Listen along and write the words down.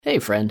Hey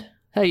friend,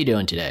 how you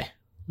doing today?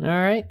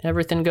 Alright,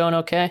 everything going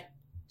okay?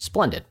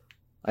 Splendid,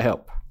 I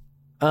hope.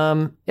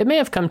 It may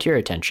have come to your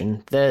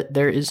attention that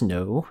there is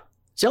no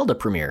Zelda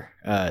premiere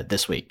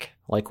this week,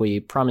 like we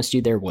promised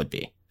you there would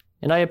be.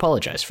 And I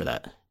apologize for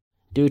that.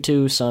 Due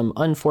to some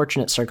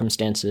unfortunate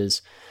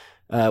circumstances,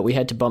 we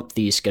had to bump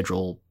the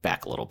schedule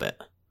back a little bit.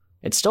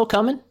 It's still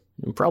coming,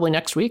 and probably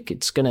next week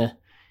it's gonna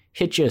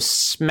hit you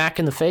smack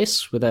in the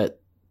face with that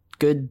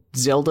good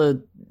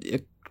Zelda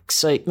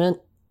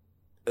excitement.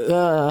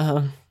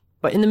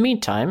 But in the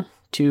meantime,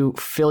 to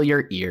fill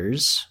your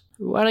ears,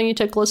 why don't you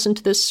take a listen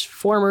to this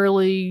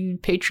formerly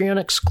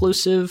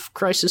Patreon-exclusive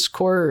Crisis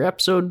Core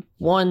Episode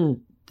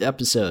 1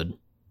 episode,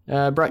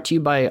 brought to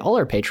you by all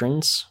our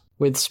patrons,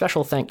 with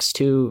special thanks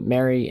to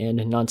Mary and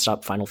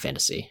Nonstop Final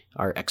Fantasy,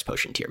 our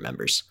X-Potion tier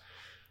members.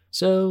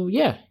 So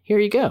yeah, here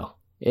you go.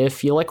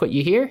 If you like what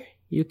you hear,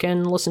 you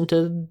can listen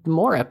to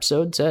more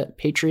episodes at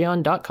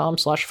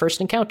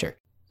patreon.com/firstencounter.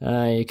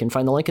 You can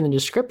find the link in the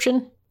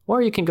description, or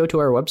you can go to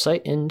our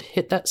website and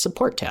hit that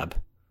support tab.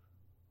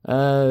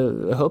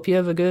 I hope you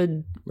have a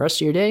good rest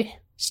of your day.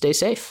 Stay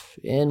safe,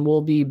 and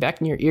we'll be back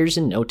in your ears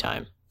in no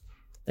time.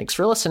 Thanks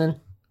for listening.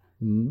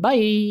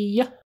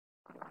 Bye!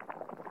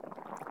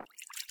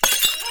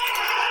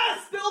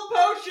 Still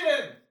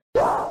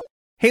potion!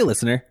 Hey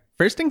listener,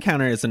 First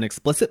Encounter is an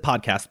explicit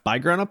podcast by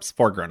grown-ups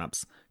for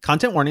grown-ups.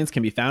 Content warnings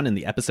can be found in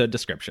the episode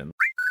description.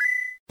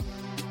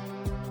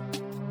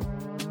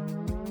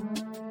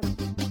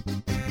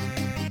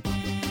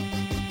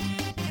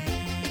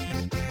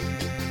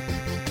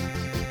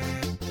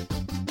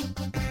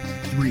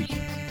 Three,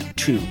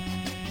 2,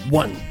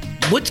 1,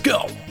 let's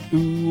go!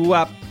 Ooh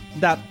up,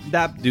 dap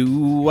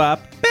doo up,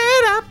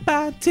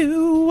 ba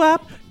doo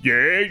up.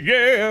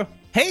 Yeah.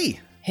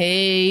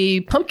 Hey,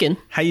 Pumpkin.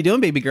 How you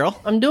doing, baby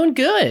girl? I'm doing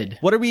good.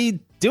 What are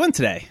we doing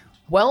today?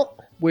 Well,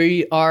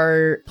 we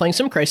are playing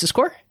some Crisis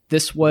Core.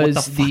 This was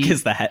What the fuck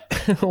is that?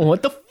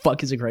 What the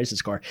fuck is a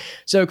Crisis Core?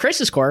 So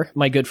Crisis Core,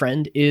 my good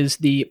friend, is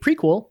the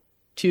prequel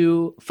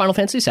to Final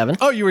Fantasy VII.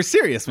 Oh, you were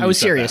serious when I you was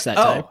said serious that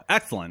time. Oh,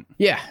 excellent.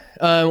 Yeah.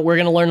 We're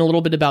going to learn a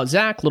little bit about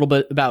Zack, a little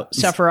bit about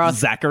Sephiroth.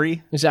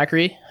 Zachary?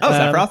 Zachary. Oh,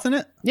 Sephiroth's in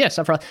it? Yeah,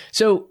 Sephiroth.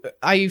 So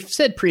I've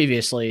said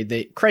previously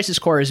that Crisis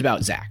Core is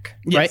about Zack,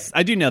 Yes, right?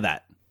 I do know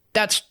that.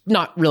 That's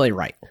not really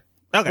right.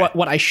 Okay.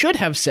 What I should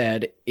have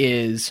said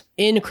is,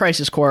 in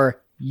Crisis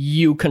Core,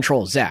 you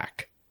control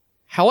Zack.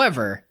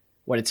 However,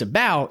 what it's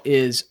about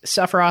is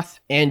Sephiroth,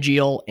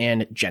 Angeal,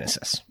 and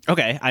Genesis.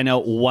 Okay, I know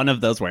one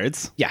of those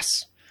words.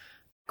 Yes.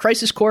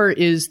 Crisis Core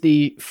is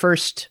the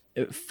first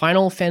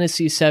Final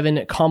Fantasy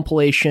VII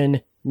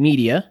compilation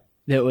media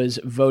that was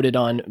voted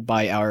on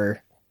by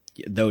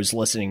those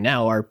listening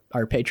now,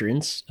 our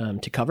patrons,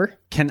 to cover.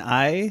 Can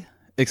I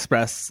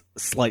express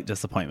slight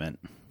disappointment?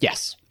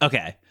 Yes.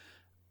 Okay.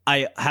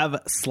 I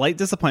have slight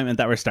disappointment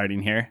that we're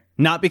starting here.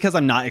 Not because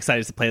I'm not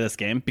excited to play this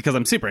game, because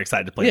I'm super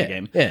excited to play the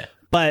game. Yeah.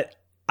 But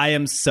I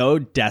am so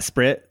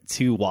desperate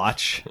to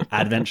watch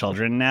Advent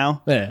Children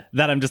now Yeah.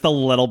 that I'm just a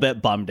little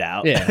bit bummed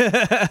out.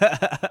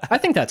 Yeah. I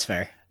think that's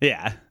fair.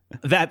 Yeah.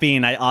 That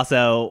being, I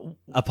also,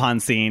 upon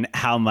seeing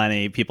how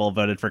many people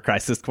voted for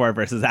Crisis Core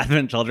versus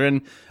Advent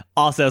Children,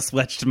 also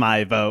switched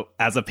my vote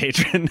as a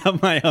patron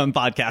of my own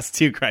podcast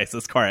to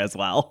Crisis Core as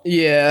well.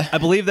 Yeah. I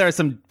believe there was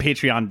some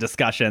Patreon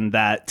discussion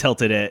that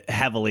tilted it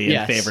heavily in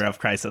Yes. favor of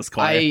Crisis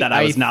Core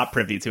I was not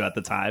privy to at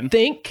the time.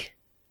 Think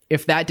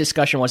if that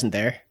discussion wasn't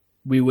there,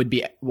 we would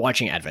be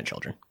watching Advent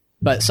Children.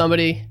 But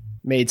somebody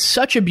made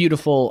such a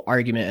beautiful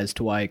argument as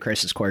to why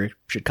Crisis Core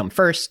should come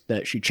first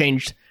that she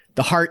changed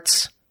the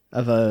hearts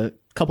of a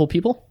couple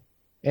people,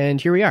 and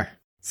here we are.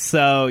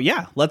 So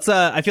yeah, let's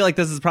I feel like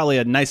this is probably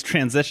a nice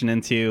transition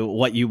into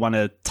what you want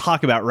to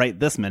talk about right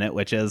this minute,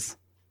 which is,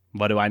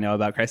 what do I know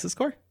about Crisis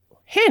Core?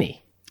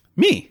 Hanny,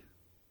 Me.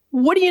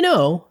 what do you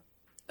know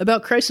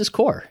about Crisis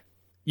Core?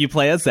 You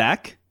play as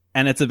Zack,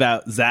 and it's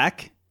about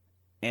Zack,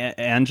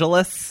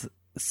 Angelus,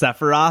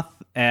 Sephiroth,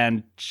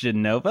 and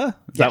Genova?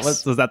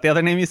 Yes. Was that the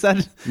other name you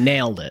said?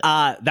 Nailed it.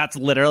 That's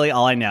literally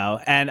all I know.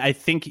 And I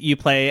think you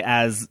play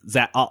as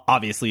Zack.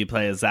 Obviously, you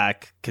play as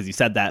Zack because you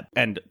said that.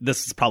 And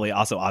this is probably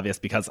also obvious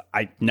because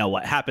I know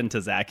what happened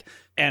to Zack.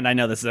 And I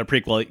know this is a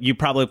prequel. You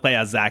probably play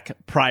as Zack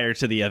prior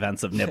to the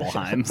events of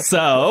Nibelheim.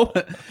 So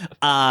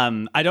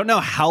I don't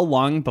know how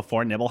long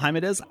before Nibelheim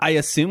it is. I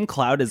assume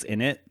Cloud is in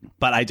it,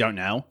 but I don't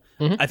know.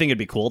 Mm-hmm. I think it'd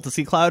be cool to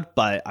see Cloud,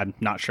 but I'm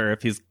not sure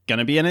if he's going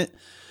to be in it.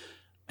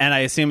 And I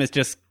assume it's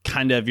just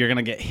kind of, you're going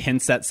to get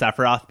hints at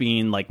Sephiroth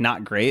being like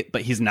not great,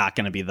 but he's not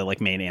going to be the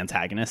like main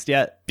antagonist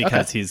yet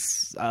because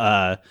he's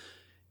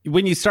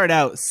when you start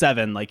out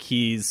 7, like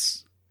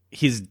he's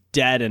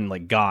dead and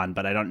like gone,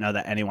 but I don't know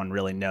that anyone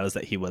really knows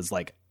that he was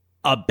like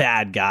a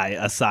bad guy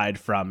aside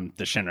from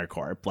the Shinra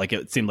Corp. Like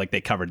it seemed like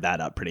they covered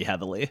that up pretty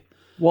heavily.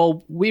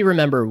 Well, we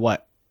remember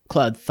what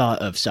Cloud thought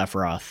of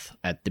Sephiroth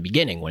at the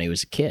beginning when he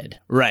was a kid.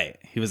 Right.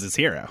 He was his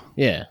hero.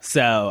 Yeah.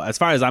 So as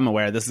far as I'm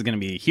aware, this is going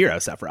to be hero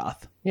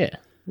Sephiroth. Yeah.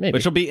 Maybe.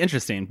 Which will be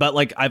interesting. But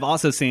like I've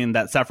also seen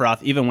that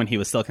Sephiroth, even when he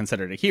was still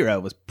considered a hero,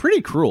 was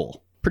pretty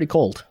cruel. Pretty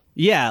cold.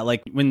 Yeah,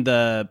 like when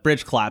the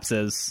bridge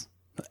collapses,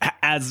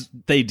 as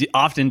they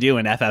often do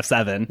in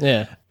FF7.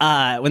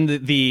 Yeah. When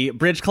the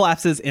bridge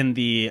collapses in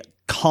the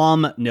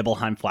calm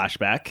Nibelheim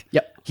flashback,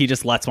 Yep. he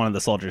just lets one of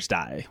the soldiers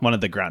die. One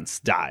of the grunts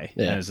die.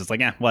 Yeah. And it's just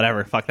like,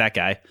 whatever, fuck that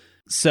guy.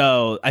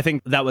 So I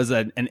think that was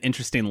an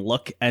interesting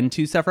look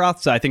into Sephiroth.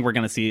 So I think we're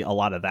going to see a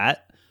lot of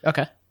that.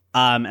 Okay.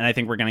 And I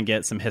think we're going to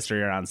get some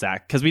history around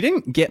Zack, because we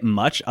didn't get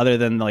much other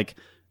than like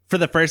for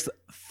the first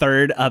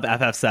third of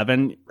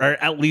FF7, or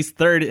at least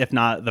third, if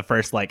not the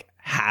first like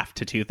half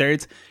to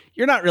 2/3,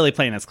 you're not really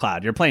playing as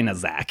Cloud. You're playing as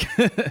Zack.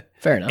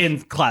 Fair enough.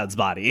 In Cloud's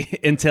body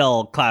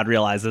until Cloud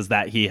realizes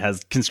that he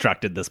has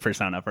constructed this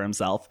persona for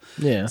himself.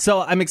 Yeah.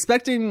 So I'm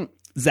expecting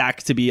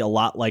Zack to be a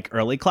lot like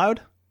early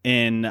Cloud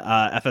in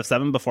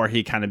FF7 before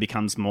he kind of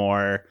becomes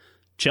more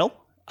chill.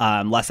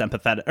 Less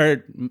empathetic,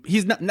 or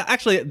he's not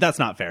actually, that's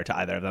not fair to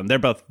either of them. They're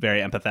both very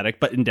empathetic,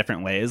 but in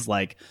different ways.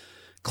 Like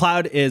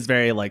Cloud is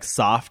very like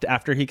soft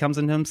after he comes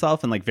into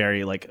himself and like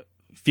very like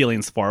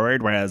feelings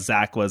forward, whereas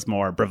Zack was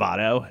more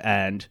bravado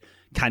and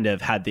kind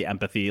of had the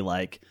empathy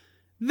like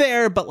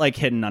there, but like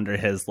hidden under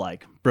his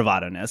like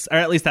bravado-ness, or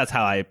at least that's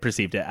how I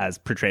perceived it as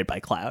portrayed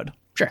by Cloud.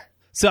 Sure.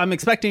 So I'm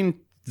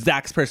expecting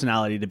Zack's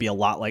personality to be a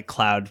lot like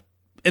Cloud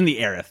in the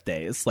Aerith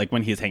days, like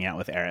when he's hanging out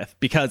with Aerith,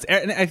 because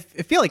and I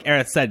feel like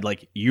Aerith said,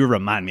 like, you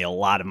remind me a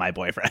lot of my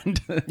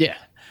boyfriend. Yeah.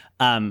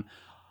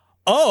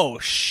 Oh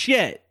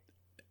shit,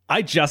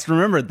 I just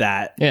remembered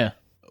that. Yeah.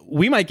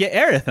 We might get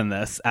Aerith in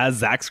this as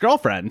Zack's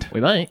girlfriend,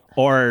 We might.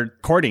 or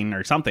courting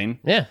or something.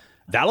 Yeah.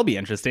 That'll be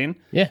interesting.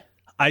 Yeah.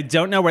 I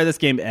don't know where this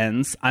game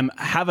ends. I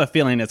have a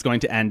feeling it's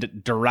going to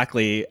end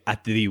directly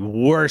at the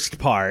worst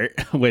part,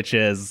 which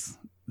is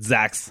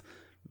Zack's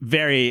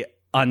very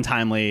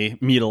untimely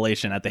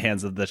mutilation at the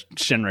hands of the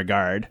Shinra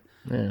guard,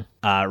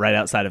 right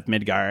outside of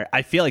Midgar.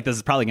 I feel like this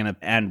is probably going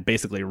to end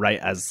basically right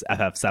as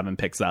FF7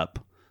 picks up,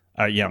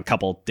 or a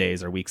couple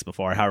days or weeks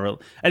before. However,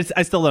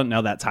 I still don't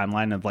know that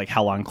timeline of like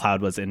how long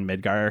Cloud was in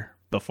Midgar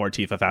before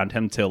Tifa found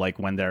him to like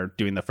when they're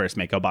doing the first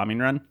Mako bombing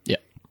run. Yeah.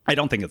 I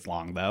don't think it's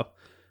long though.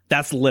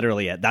 That's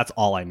literally it. That's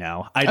all I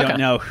know. I don't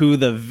know who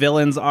the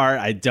villains are.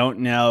 I don't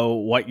know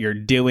what you're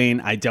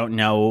doing. I don't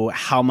know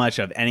how much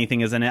of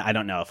anything is in it. I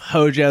don't know if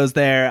Hojo's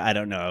there. I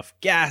don't know if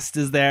Gast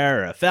is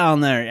there, or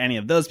Falna, or any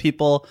of those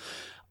people.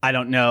 I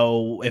don't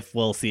know if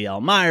we'll see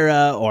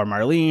Elmira or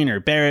Marlene or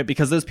Barrett,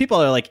 because those people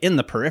are like in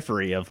the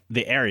periphery of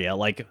the area.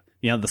 Like,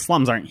 the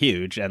slums aren't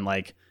huge, and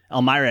like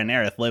Elmira and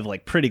Aerith live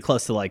like pretty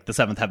close to like the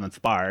 7th Heaven's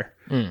bar.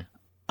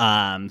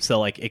 So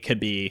like it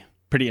could be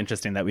pretty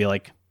interesting that we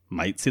like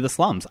might see the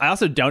slums. I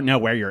also don't know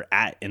where you're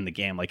at in the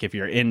game. Like if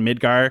you're in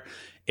Midgar,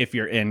 if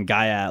you're in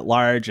Gaia at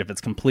large, if it's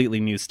completely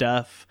new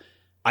stuff.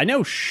 I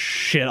know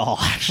shit all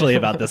actually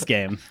about this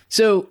game.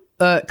 So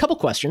a couple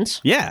questions.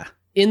 Yeah.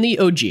 In the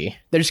OG,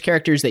 there's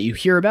characters that you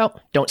hear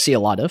about, don't see a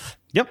lot of.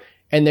 Yep.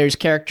 And there's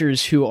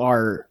characters who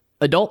are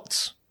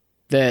adults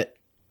that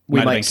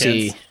we might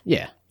see. Kids.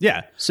 Yeah.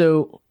 Yeah.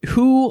 So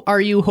who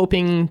are you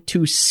hoping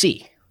to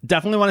see?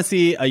 Definitely want to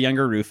see a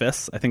younger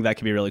Rufus. I think that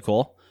could be really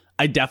cool.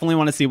 I definitely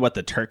want to see what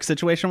the Turk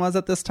situation was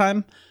at this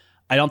time.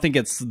 I don't think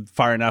it's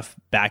far enough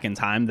back in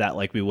time that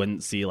like we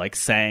wouldn't see like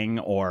Sang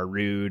or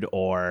Rude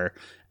or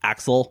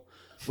Axel,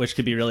 which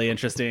could be really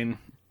interesting.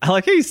 I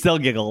like how you still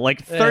giggle.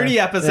 Like 30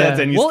 episodes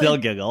and you still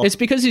giggle. It's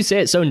because you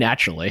say it so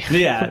naturally.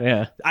 Yeah.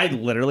 Yeah. I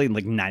literally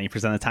like 90%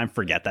 of the time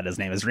forget that his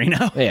name is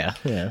Reno. Yeah.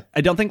 Yeah. I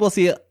don't think we'll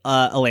see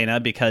Elena,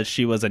 because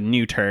she was a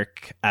new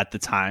Turk at the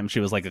time. She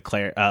was like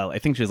I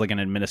think she was like an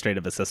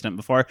administrative assistant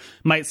before.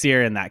 Might see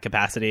her in that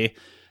capacity.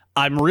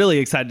 I'm really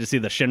excited to see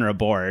the Shinra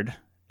board,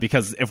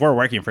 because if we're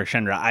working for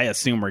Shinra, I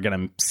assume we're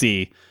going to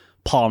see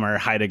Palmer,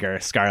 Heidegger,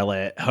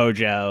 Scarlet,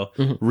 Hojo,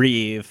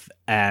 Reeve,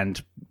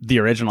 and the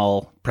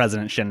original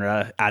President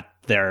Shinra at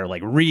their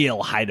like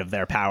real height of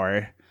their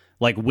power,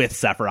 like with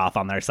Sephiroth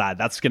on their side.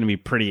 That's going to be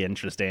pretty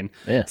interesting.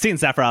 Yeah. Seeing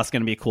Sephiroth's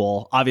going to be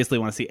cool. Obviously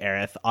want to see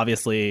Aerith.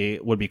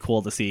 Obviously would be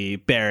cool to see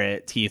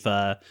Barrett,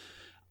 Tifa.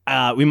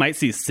 We might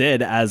see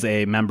Sid as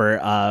a member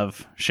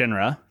of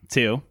Shinra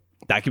too.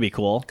 That could be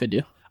cool. Could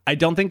do. I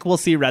don't think we'll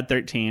see Red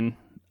 13.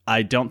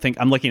 I don't think,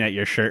 I'm looking at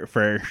your shirt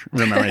for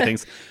remembering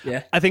things.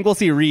 Yeah. I think we'll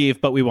see Reeve,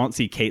 but we won't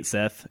see Kate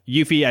Sith.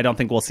 Yuffie, I don't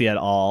think we'll see at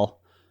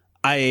all.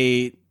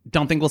 I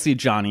don't think we'll see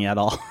Johnny at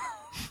all.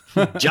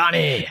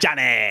 Johnny.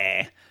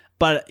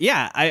 But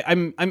yeah,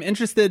 I'm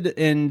interested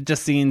in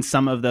just seeing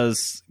some of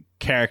those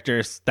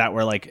characters that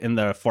were like in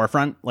the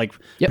forefront, like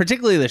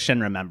particularly the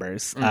Shinra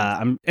members.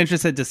 I'm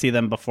interested to see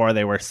them before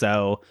they were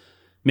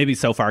maybe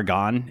so far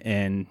gone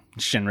in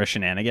Shinra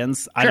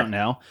shenanigans. I don't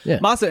know. Yeah.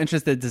 I'm also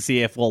interested to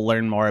see if we'll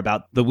learn more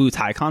about the Wu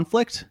Tai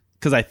conflict,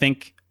 because I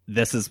think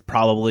this is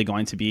probably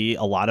going to be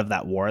a lot of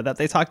that war that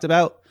they talked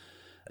about.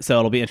 So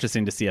it'll be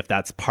interesting to see if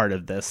that's part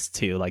of this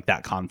too, like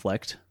that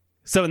conflict.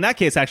 So in that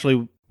case,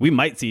 actually, we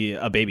might see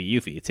a baby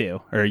Yuffie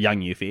too, or a young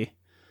Yuffie.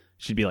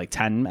 She'd be like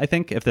 10, I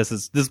think. If this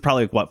is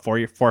probably what,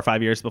 4 or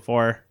 5 years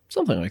before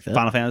Something like that.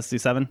 Final Fantasy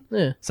VII.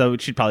 Yeah. So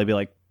she'd probably be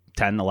like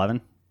 10,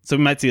 11. So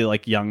we might see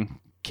like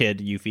young kid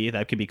Yuffie.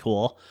 That could be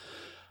cool.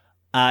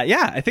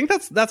 Yeah, I think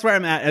that's where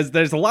I'm at. As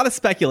there's a lot of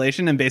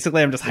speculation, and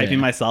basically I'm just hyping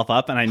myself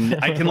up, and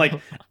I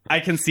can I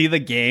can see the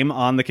game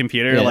on the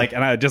computer,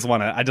 and I just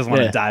want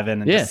to dive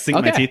in and just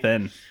sink my teeth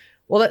in.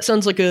 Well, that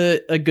sounds like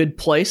a good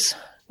place.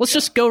 Let's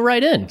just go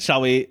right in.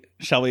 Shall we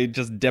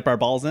just dip our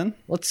balls in?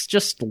 Let's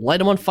just light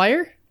them on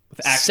fire.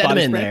 Set them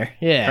in there.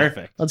 Yeah,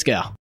 perfect. Let's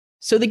go.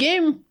 So the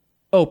game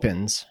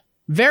opens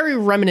very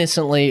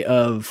reminiscently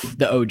of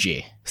the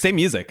OG. Same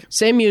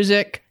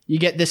music. You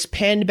get this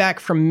panned back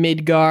from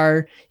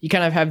Midgar. You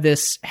kind of have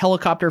this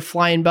helicopter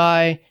flying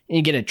by, and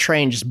you get a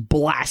train just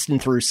blasting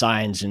through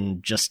signs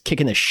and just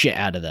kicking the shit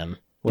out of them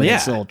with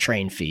its little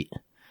train feet.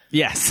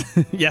 Yes.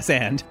 Yes,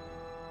 and.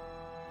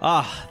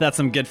 That's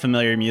some good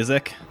familiar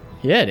music.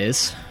 Yeah, it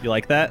is. You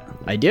like that?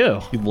 I do.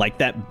 You like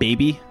that,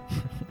 baby?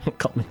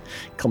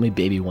 Call me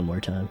baby one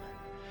more time.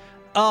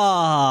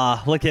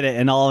 Look at it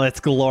in all of its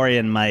glory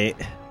and might.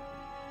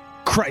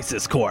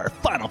 Crisis Core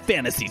Final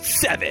Fantasy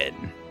VII.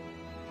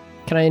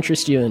 Can I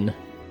interest you in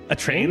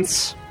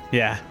trains?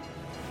 Yeah.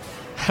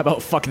 How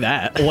about fuck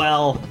that?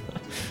 Well,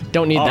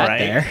 don't need that right.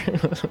 there.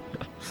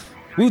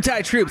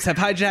 Wu-Tai troops have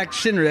hijacked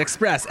Shinra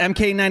Express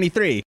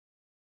MK93.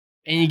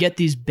 And you get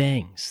these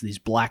bangs, these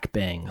black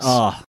bangs.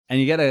 And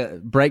you get a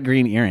bright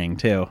green earring,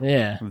 too.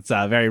 Yeah. It's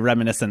very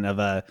reminiscent of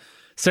a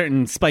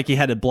certain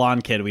spiky-headed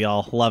blonde kid we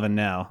all love and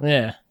know.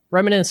 Yeah.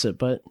 Reminiscent,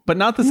 but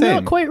not the same.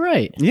 Not quite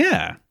right.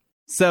 Yeah.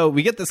 So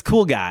we get this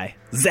cool guy,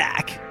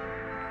 Zack. 1.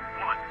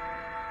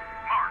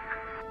 Mark.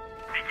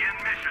 Begin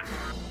mission.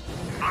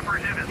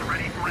 Operative is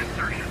ready for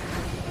insertion.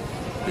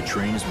 The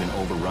train has been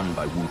overrun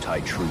by Wu-Tai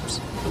troops.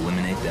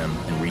 Eliminate them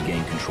and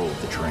regain control of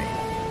the train.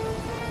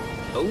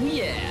 Oh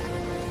yeah.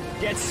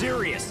 Get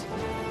serious.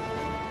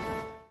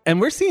 And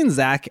we're seeing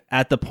Zack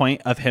at the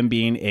point of him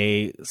being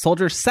a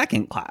soldier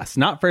second class,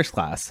 not first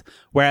class.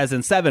 Whereas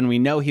in 7, we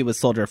know he was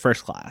soldier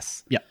first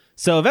class. Yeah.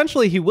 So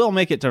eventually he will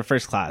make it to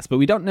first class, but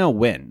we don't know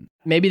when.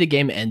 Maybe the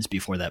game ends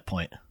before that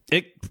point.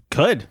 It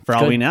could, for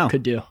all we know.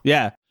 Could do.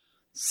 Yeah.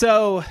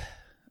 So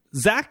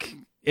Zack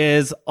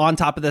is on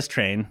top of this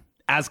train,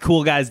 as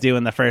cool guys do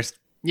in the first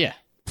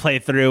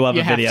playthrough of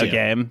a video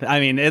game. I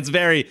mean,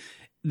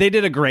 they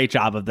did a great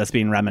job of this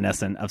being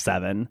reminiscent of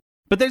 7.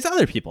 But there's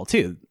other people,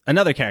 too.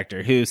 Another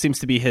character who seems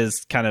to be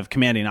his kind of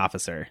commanding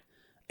officer.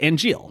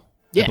 Angeal,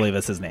 I believe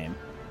is his name.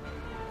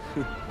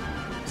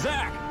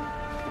 Zack!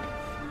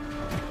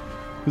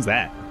 Who's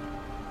that?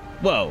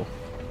 Whoa.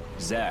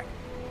 Zack,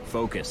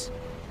 focus.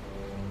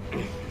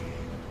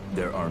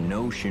 There are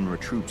no Shinra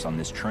troops on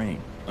this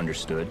train.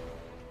 Understood?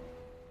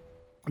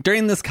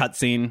 During this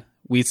cutscene,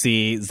 we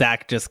see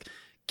Zack just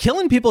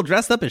killing people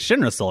dressed up as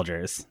Shinra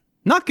soldiers.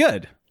 Not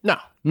good.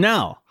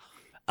 No.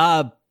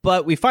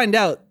 But we find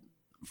out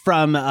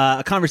from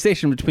a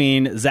conversation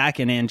between Zack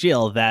and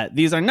Angeal that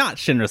these are not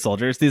Shinra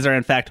soldiers. These are,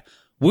 in fact,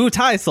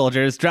 Wu-Tai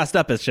soldiers dressed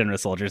up as Shinra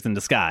soldiers in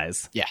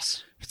disguise.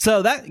 Yes.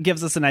 So that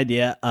gives us an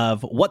idea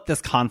of what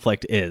this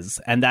conflict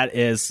is, and that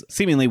is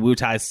seemingly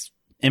Wu-Tai's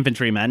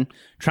infantrymen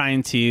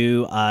trying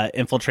to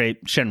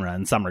infiltrate Shinra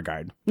in some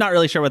regard. Not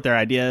really sure what their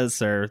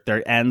ideas or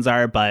their ends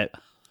are, but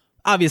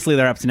obviously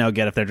they're up to no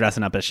good if they're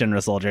dressing up as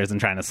Shinra soldiers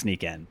and trying to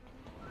sneak in.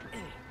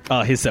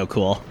 Oh, he's so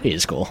cool. He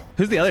is cool.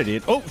 Who's the other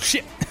dude? Oh,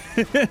 shit.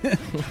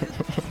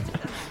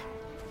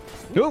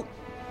 Ooh.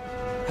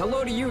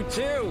 Hello to you,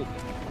 too.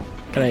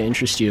 Can I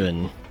interest you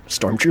in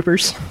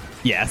stormtroopers?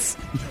 Yes.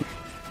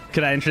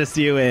 Could I interest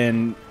you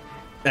in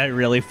a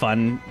really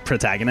fun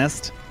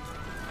protagonist?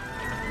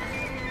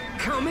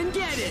 Come and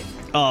get it.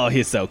 Oh,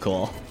 he's so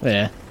cool.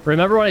 Yeah.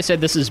 Remember when I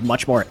said this is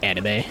much more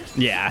anime?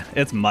 Yeah,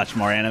 it's much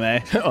more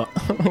anime. Oh,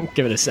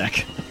 give it a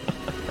sec.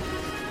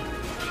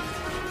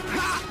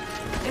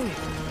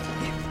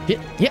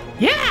 Yeah.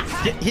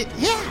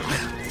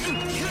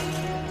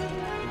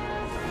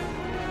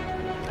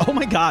 Oh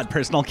my god,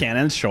 personal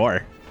cannons,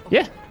 sure.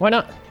 Yeah, why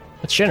not?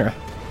 It's Shinra.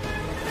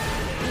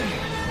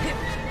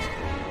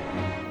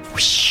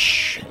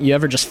 Whoosh. You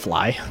ever just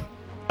fly?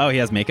 Oh, he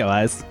has Mako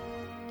eyes.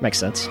 Makes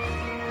sense.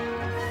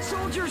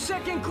 Soldier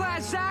second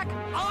class, Zack,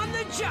 on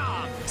the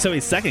job. So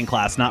he's second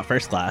class, not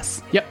first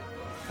class. Yep.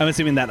 I'm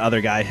assuming that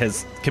other guy,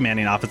 his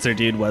commanding officer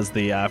dude, was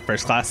the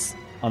first class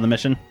on the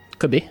mission.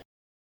 Could be.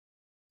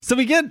 So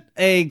we get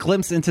a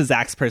glimpse into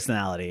Zack's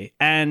personality.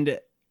 And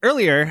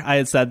earlier I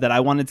had said that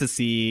I wanted to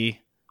see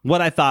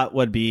what I thought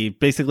would be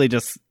basically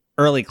just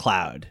early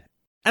Cloud.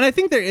 And I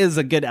think there is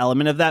a good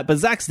element of that, but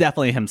Zack's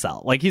definitely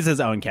himself. Like, he's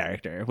his own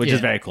character, which is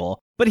very cool.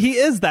 But he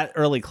is that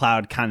early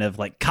Cloud kind of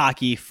like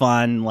cocky,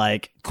 fun,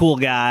 like cool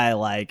guy.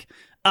 Like,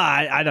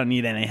 I don't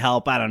need any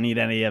help. I don't need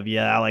any of you.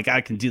 Like,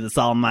 I can do this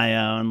all on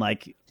my own.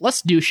 Like,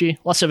 less douchey,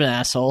 less of an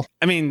asshole.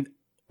 I mean,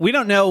 we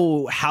don't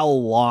know how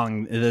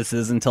long this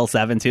is until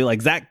 7 too.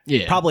 Like, Zack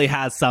probably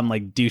has some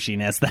like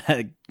douchiness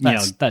that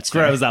that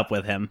grows up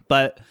with him.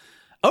 But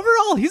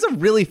overall, he's a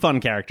really fun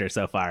character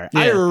so far.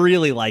 Yeah. I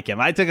really like him.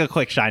 I took a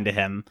quick shine to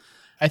him.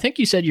 I think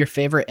you said your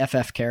favorite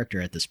FF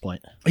character at this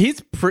point.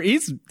 He's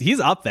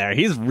up there.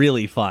 He's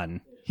really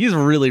fun. He's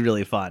really,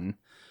 really fun.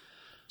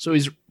 So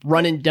he's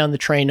running down the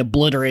train,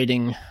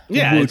 obliterating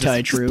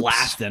Wu-Tai just troops.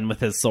 blasting with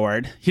his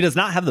sword. He does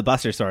not have the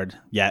Buster Sword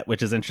yet,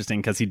 which is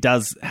interesting because he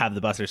does have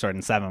the Buster Sword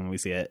in 7 when we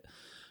see it.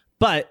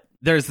 But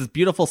there's this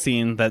beautiful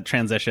scene that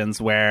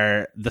transitions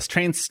where this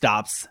train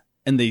stops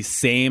in the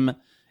same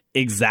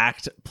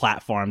exact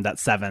platform that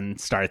 7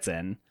 starts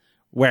in,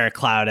 where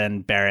Cloud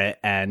and Barrett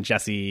and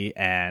Jesse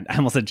and I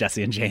almost said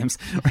Jesse and James,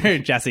 where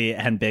Jesse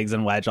and Biggs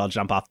and Wedge all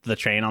jump off the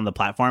train on the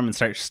platform and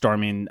start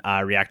storming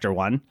Reactor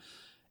 1.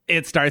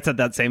 It starts at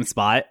that same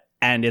spot,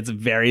 and it's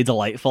very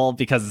delightful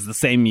because it's the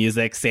same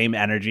music, same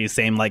energy,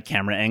 same like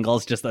camera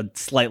angles, just a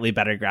slightly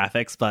better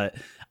graphics. But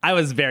I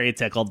was very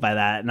tickled by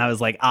that, and I was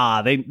like,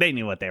 they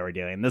knew what they were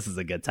doing. This is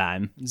a good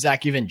time.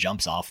 Zack even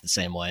jumps off the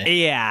same way.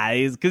 Yeah,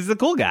 because he's a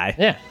cool guy.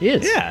 Yeah, he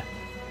is. Yeah.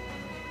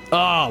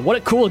 Oh, what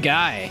a cool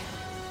guy.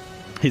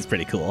 He's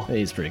pretty cool.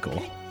 He's pretty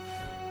cool.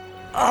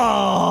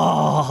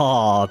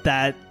 Oh,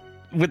 that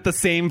with the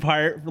same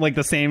part, like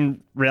the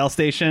same rail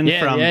station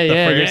from the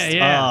first.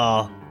 Yeah.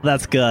 Oh,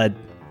 that's good.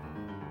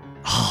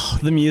 Oh,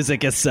 the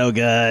music is so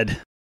good.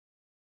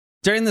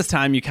 During this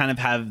time, you kind of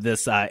have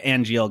this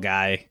Angeal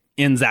guy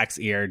in Zack's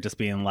ear just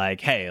being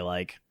like, hey,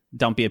 like,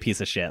 don't be a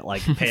piece of shit.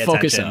 Like, pay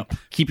Focus attention. up.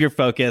 Keep your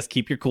focus.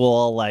 Keep your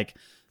cool. Like,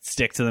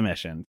 stick to the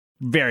mission.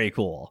 Very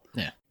cool.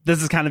 Yeah.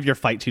 This is kind of your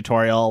fight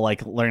tutorial,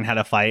 like, learn how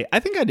to fight. I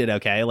think I did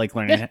okay, like,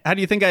 learning. Yeah. How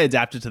do you think I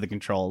adapted to the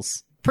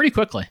controls? Pretty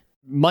quickly.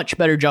 Much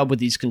better job with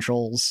these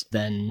controls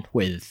than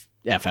with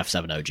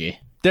FF7 OG.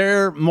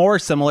 They're more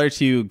similar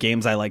to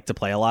games I like to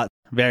play a lot.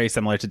 Very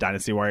similar to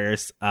Dynasty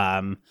Warriors.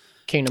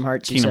 Kingdom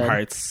Hearts, Kingdom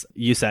Hearts,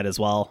 you said as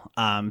well.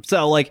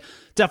 So, like,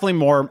 definitely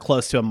more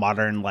close to a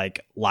modern,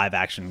 like,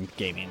 live-action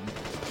gaming.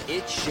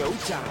 It's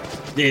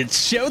showtime.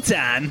 It's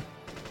showtime!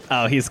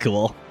 Oh, he's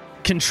cool.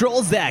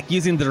 Control Zack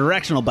using the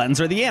directional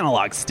buttons or the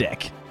analog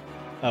stick.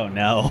 Oh,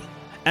 no.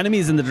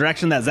 Enemies in the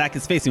direction that Zack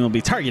is facing will be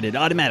targeted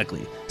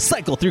automatically.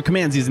 Cycle through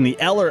commands using the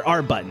L or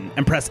R button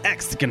and press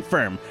X to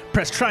confirm.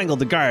 Press triangle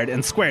to guard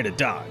and square to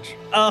dodge.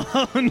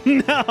 Oh,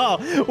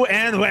 no!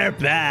 And we're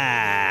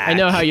back! I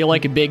know how you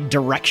like a big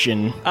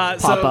direction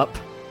pop up.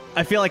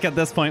 I feel like at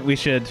this point we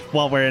should,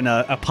 while we're in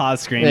a pause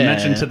screen,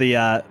 mention to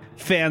the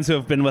fans who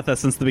have been with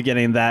us since the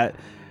beginning that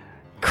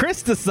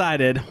Chris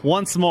decided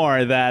once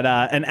more that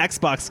an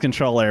Xbox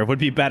controller would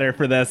be better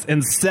for this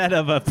instead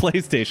of a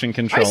PlayStation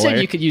controller. I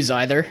said you could use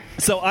either.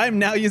 So I'm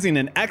now using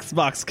an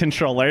Xbox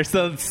controller,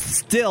 so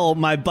still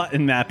my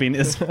button mapping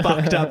is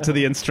fucked up to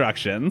the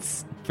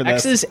instructions. For this.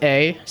 X is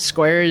A,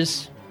 square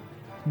is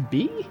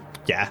B?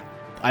 Yeah.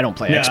 I don't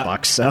play Yeah.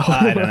 Xbox, so...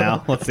 I don't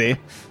know. Let's see.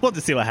 We'll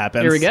just see what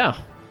happens. Here we go.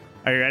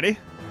 Are you ready?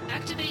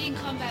 Activating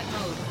combat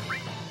mode.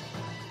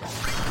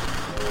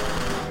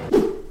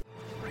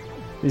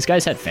 These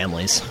guys had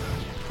families.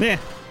 Yeah.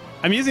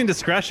 I'm using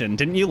discretion.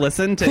 Didn't you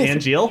listen to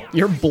Angeal?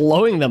 You're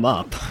blowing them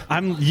up.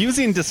 I'm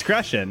using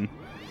discretion.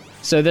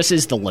 So this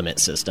is the limit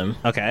system.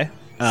 Okay.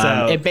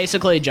 So It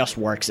basically just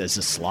works as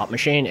a slot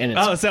machine, and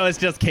it's so it's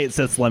just Kate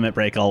Sith's limit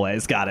break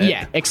always. Got it.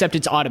 yeah, except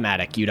it's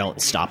automatic. You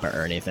don't stop it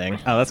or anything.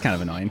 Oh, that's kind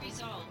of annoying.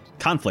 Resolved.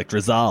 Conflict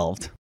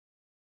resolved.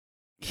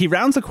 He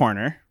rounds a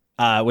corner,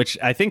 which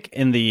I think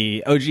in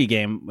the OG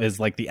game is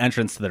like the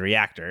entrance to the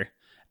reactor,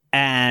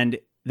 and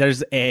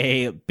there's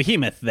a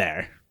behemoth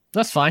there.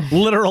 That's fine.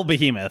 Literal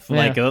behemoth, Yeah.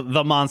 like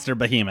the monster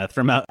behemoth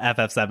from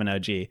FF7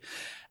 OG.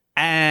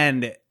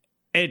 And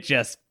it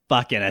just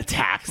fucking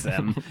attacks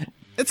him.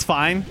 It's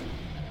fine.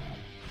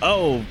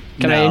 Oh,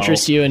 Can no. I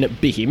interest you in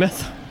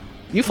Behemoth?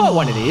 You fought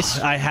one of these.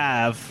 I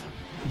have.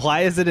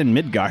 Why is it in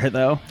Midgar,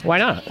 though? Why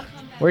not?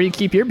 Where do you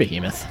keep your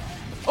Behemoth?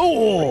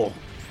 Oh!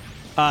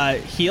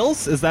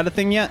 Heals? Is that a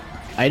thing yet?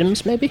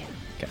 Items, maybe?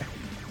 Okay.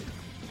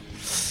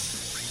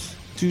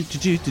 Do.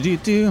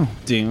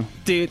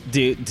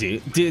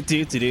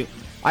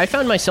 I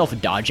found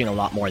myself dodging a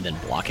lot more than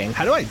blocking.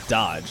 How do I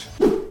dodge?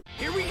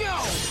 Here we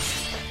go.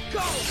 Go,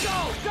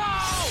 go, go.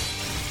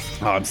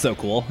 Oh, I'm so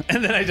cool.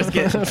 And then I just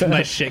get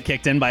my shit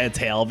kicked in by a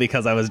tail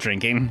because I was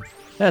drinking.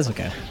 That's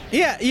okay.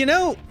 Yeah,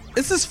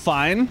 this is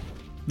fine.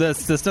 The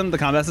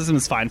combat system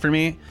is fine for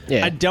me.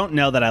 Yeah. I don't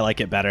know that I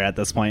like it better at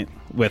this point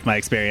with my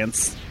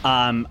experience.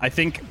 I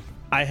think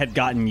I had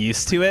gotten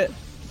used to it,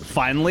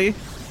 finally,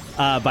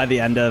 by the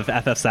end of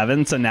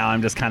FF7, so now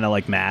I'm just kind of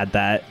like mad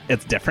that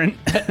it's different.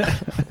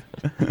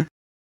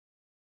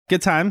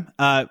 Good time.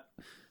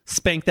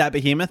 Spank that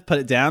behemoth, put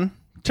it down.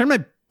 Turn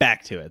my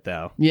back to it,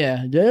 though.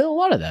 Yeah, a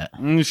lot of that.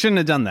 You shouldn't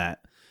have done that.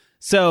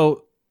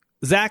 So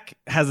Zack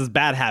has this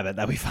bad habit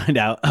that we find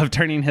out of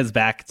turning his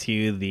back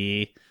to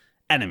the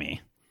enemy.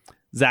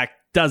 Zack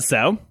does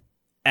so,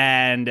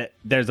 and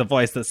there's a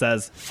voice that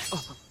says,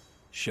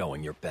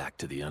 Showing your back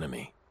to the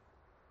enemy.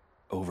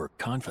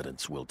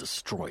 Overconfidence will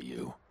destroy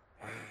you.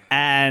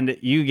 and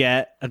you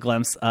get a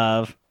glimpse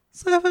of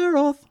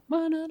Sephiroth.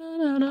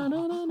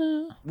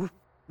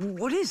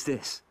 What is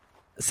this?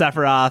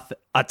 Sephiroth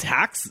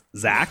attacks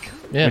Zack,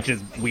 Yeah. which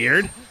is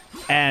weird.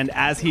 And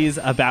as he's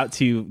about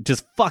to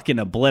just fucking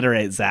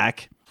obliterate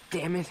Zack,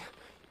 Damn it.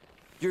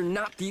 You're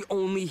not the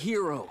only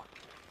hero.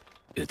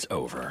 It's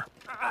over.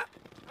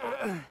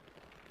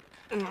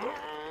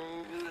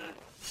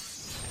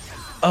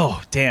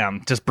 Oh,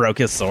 damn. Just broke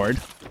his sword.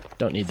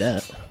 Don't need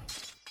that.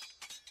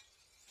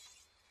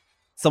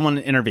 Someone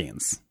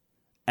intervenes,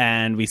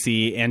 and we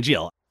see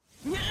Angeal.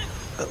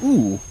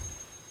 Ooh.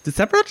 Did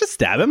Sephiroth just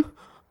stab him?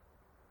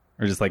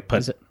 Or just like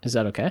put... Is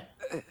that okay?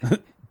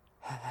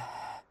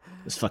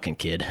 This fucking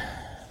kid.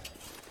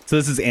 So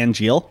this is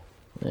Angeal?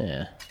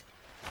 Yeah.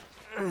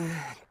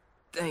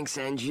 Thanks,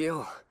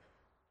 Angeal.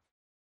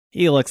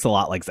 He looks a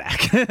lot like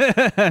Zack.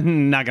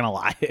 Not gonna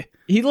lie.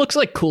 He looks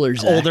like cooler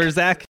Zack. Older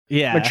Zack?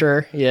 Yeah.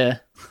 Mature, yeah.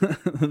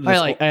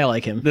 I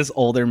like him. This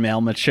older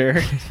male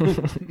mature.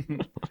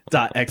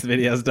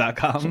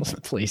 .xvideos.com.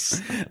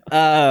 Please.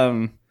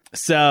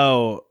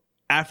 So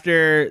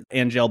after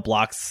Angeal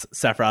blocks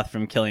Sephiroth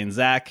from killing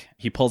Zack,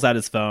 he pulls out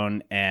his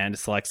phone and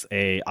selects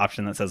a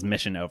option that says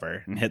mission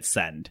over and hits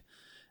send.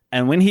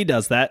 And when he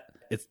does that,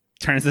 it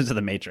turns into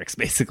the Matrix,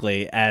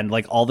 basically. And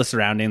like all the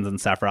surroundings in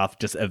Sephiroth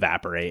just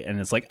evaporate. And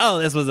it's like, oh,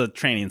 this was a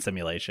training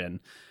simulation.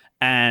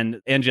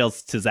 And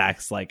Angeal's to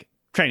Zack's like,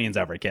 training's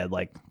over, kid.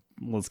 Like,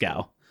 let's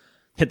go.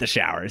 Hit the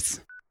showers.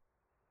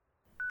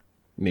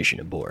 Mission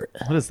abort.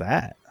 What is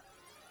that?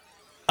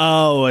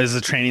 Oh, is it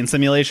a training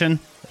simulation?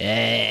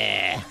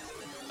 Yeah.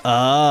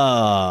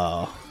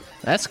 Oh.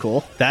 That's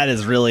cool. That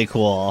is really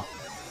cool.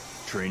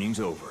 Training's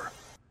over.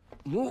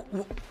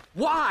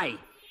 Why?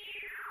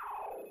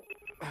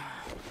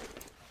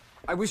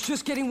 I was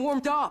just getting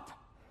warmed up.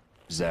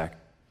 Zack,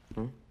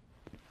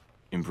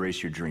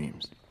 embrace your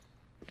dreams.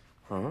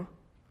 Huh?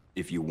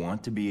 If you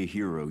want to be a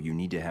hero, you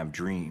need to have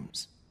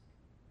dreams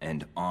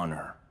and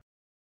honor.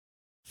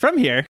 From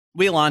here,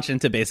 we launch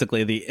into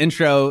basically the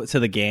intro to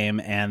the game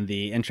and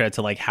the intro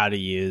to like how to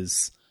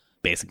use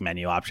basic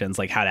menu options,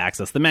 like how to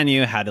access the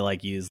menu, how to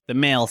like use the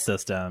mail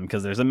system,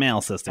 because there's a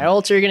mail system. How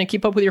else are you going to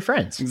keep up with your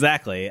friends?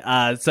 Exactly.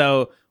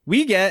 So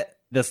we get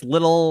this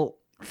little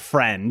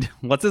friend.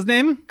 What's his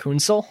name?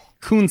 Kunsel?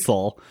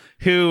 Kunsel,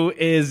 who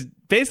is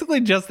basically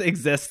just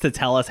exists to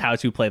tell us how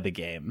to play the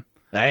game.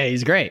 Hey,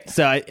 he's great.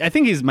 So I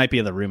think he might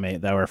be the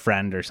roommate, though, or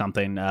friend or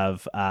something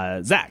of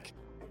Zack.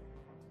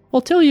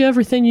 I'll tell you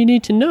everything you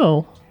need to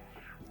know.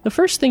 The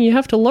first thing you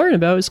have to learn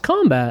about is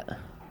combat.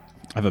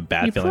 I have a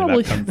bad feeling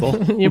about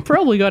Kunsel. You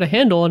probably got a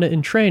handle on it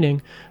in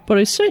training, but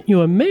I sent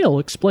you a mail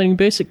explaining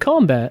basic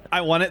combat.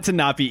 I want it to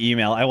not be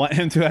email. I want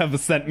him to have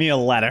sent me a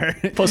letter.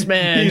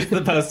 Postman. He's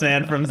the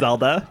postman from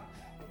Zelda.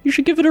 You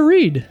should give it a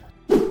read.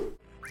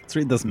 Let's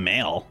read this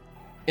mail.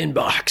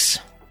 Inbox.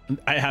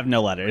 I have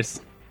no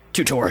letters.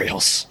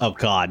 Tutorials. Oh,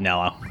 God,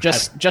 no.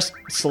 Just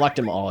select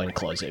them all and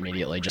close it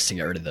immediately just to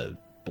get rid of the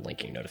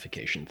blinking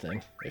notification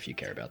thing, if you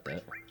care about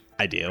that.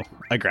 I do,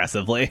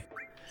 aggressively.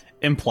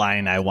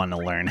 Implying I want to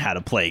learn how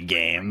to play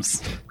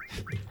games.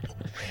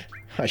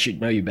 I should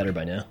know you better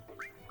by now.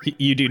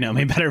 You do know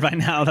me better by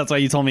now. That's why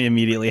you told me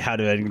immediately how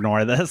to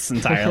ignore this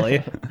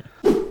entirely.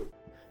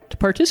 To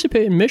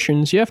participate in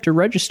missions, you have to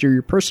register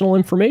your personal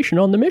information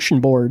on the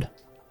mission board.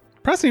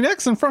 Pressing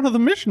X in front of the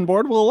mission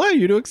board will allow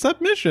you to accept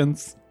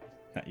missions.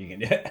 No, you can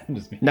do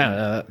it.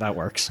 No, that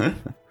works.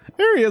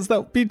 Areas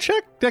that be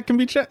checked, that can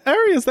be checked.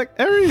 Areas that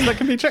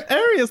can be checked.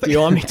 Areas that. Do you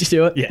want me to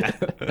do it?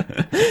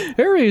 Yeah.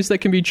 Areas that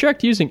can be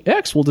checked using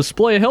X will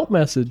display a help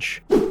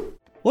message.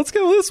 Let's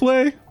go this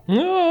way.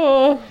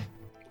 Oh.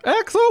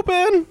 X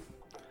open.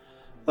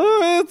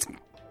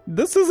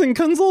 This isn't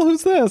Kunsel.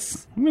 Who's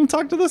this? I'm gonna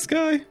talk to this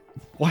guy.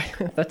 Why?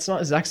 That's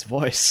not Zack's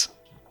voice.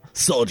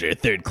 Soldier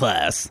 3rd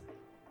class.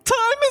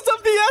 Time is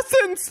of the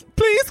essence.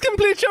 Please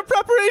complete your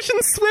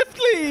preparations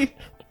swiftly.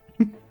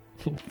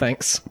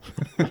 Thanks.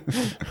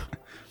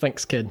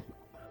 Thanks, kid.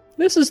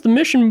 This is the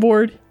mission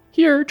board.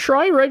 Here,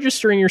 try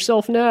registering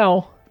yourself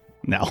now.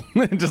 No,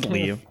 just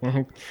leave.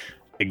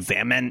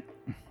 Examine.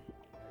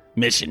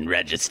 Mission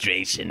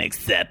registration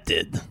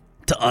accepted.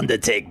 To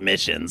undertake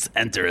missions,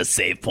 enter a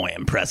save point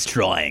and press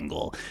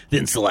triangle.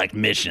 Then select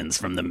missions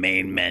from the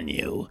main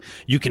menu.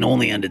 You can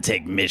only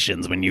undertake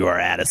missions when you are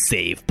at a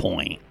save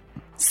point.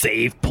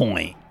 Save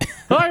point.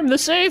 I'm the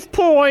save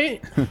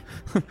point.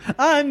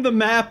 I'm the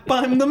map.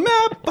 I'm the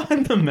map.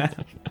 I'm the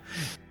map.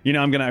 You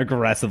know I'm going to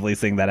aggressively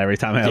sing that every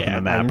time I open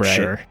the map, I'm right?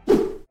 Sure.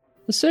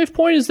 The save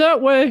point is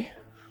that way.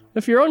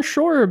 If you're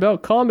unsure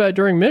about combat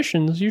during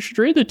missions, you should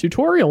read the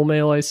tutorial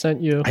mail I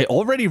sent you. I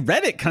already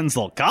read it,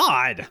 Kunsel.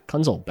 God.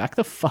 Kunsel, back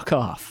the fuck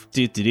off.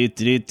 This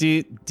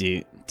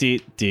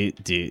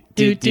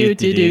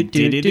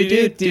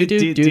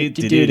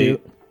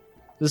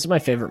is my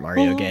favorite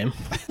Mario game.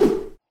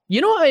 You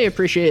know what I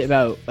appreciate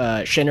about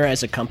Shinra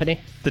as a company?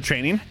 The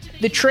training?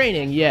 The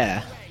training,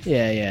 yeah.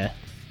 Yeah.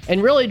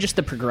 And really just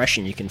the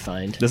progression you can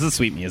find. This is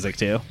sweet music,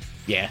 too.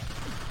 Yeah.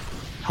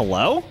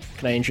 Hello?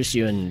 Can I interest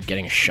you in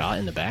getting a shot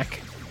in the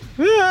back?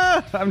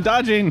 Ah, I'm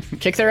dodging.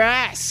 Kick their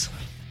ass!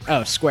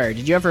 Oh, Square,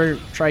 did you ever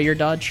try your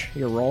dodge?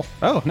 Your roll?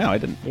 Oh, no, I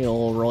didn't. Your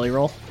little rolly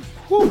roll?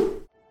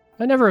 Woo.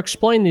 I never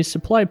explained these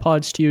supply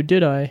pods to you,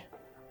 did I?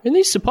 And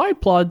these supply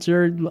pods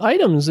are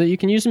items that you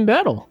can use in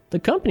battle. The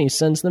company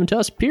sends them to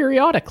us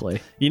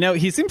periodically. You know,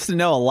 he seems to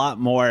know a lot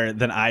more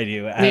than I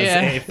do as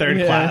a third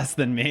class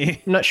than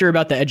me. I'm not sure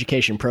about the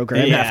education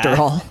program after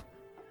all.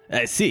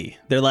 I see.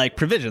 They're like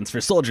provisions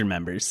for soldier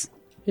members.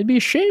 It'd be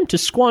a shame to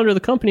squander the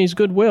company's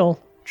goodwill.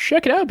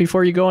 Check it out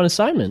before you go on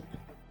assignment.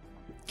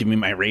 Give me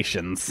my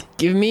rations.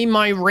 Give me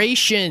my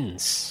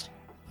rations.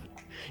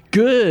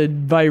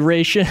 Good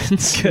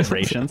vibrations. Good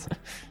rations.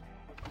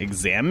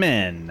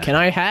 Examine. Can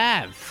I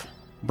have?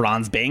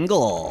 Bronze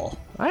bangle.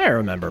 I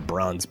remember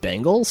bronze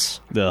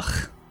bangles.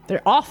 Ugh.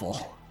 They're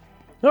awful.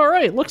 All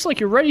right, looks like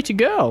you're ready to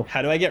go.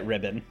 How do I get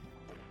ribbon?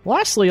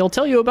 Lastly, I'll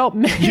tell you about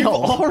mail. You've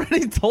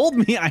already told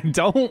me I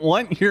don't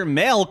want your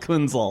mail,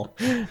 Kunzel.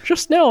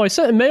 Just now, I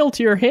sent a mail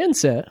to your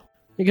handset.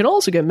 You can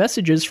also get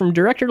messages from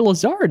Director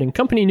Lazard and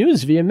company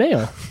news via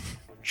mail.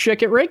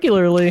 Check it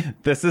regularly.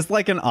 This is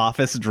like an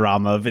office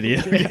drama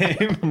video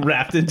game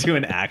wrapped into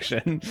an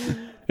action.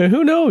 And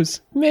who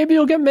knows? Maybe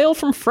you'll get mail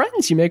from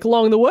friends you make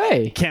along the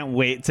way. Can't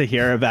wait to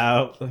hear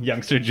about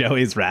youngster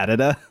Joey's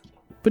Ratata.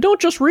 But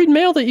don't just read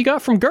mail that you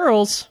got from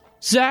girls.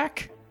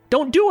 Zach,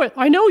 don't do it.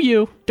 I know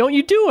you. Don't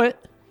you do it.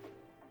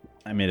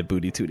 I made a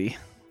booty tootie.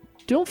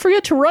 Don't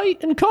forget to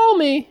write and call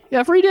me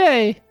every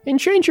day and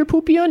change your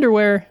poopy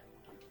underwear.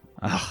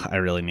 Oh, I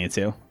really need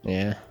to.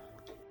 Yeah.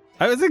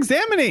 I was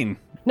examining.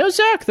 No,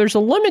 Zach, there's a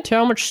limit to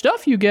how much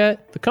stuff you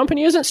get. The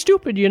company isn't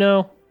stupid, you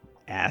know.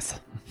 Ass.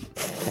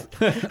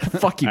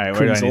 Fuck you, All right,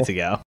 where do I Kunzel. need to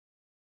go?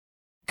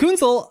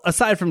 Kunzel,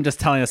 aside from just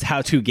telling us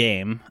how to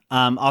game,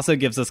 also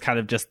gives us kind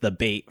of just the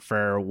bait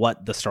for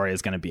what the story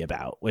is going to be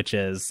about, which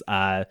is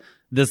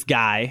this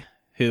guy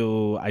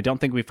who I don't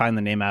think we find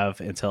the name of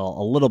until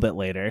a little bit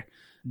later,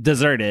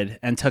 deserted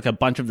and took a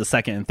bunch of the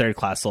second and third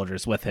class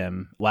soldiers with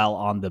him while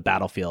on the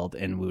battlefield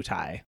in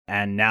Wutai.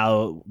 And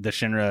now the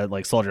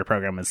Shinra soldier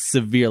program is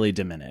severely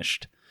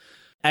diminished.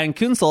 And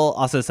Kunzel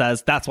also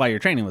says that's why your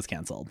training was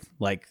canceled.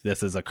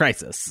 This is a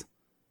crisis.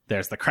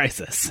 There's the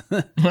crisis.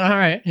 All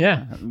right,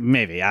 yeah.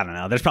 Maybe, I don't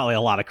know. There's probably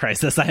a lot of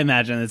crisis. I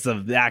imagine it's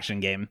an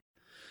action game.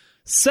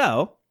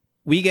 So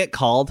we get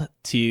called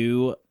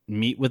to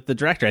meet with the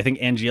director. I think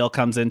Angeal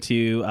comes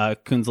into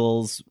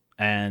Kunzel's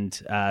and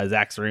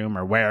Zach's room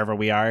or wherever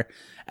we are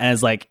and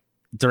is like,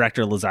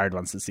 Director Lazard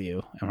wants to see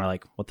you. And we're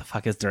like, what the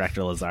fuck is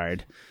Director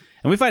Lazard?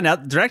 And we find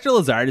out Director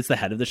Lazard is the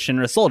head of the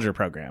Shinra Soldier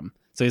program.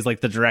 So he's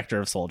like the director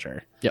of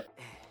Soldier. Yep.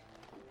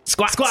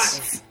 Squats!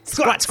 Squats!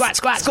 Squats, squats,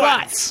 squats,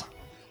 squats!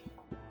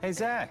 Hey,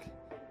 Zach.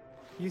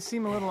 You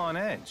seem a little on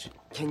edge.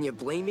 Can you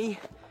blame me?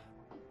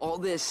 All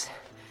this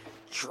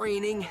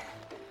training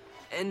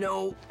and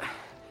no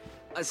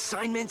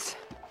assignments,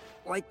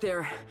 like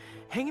they're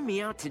hanging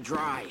me out to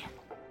dry.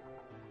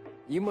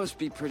 You must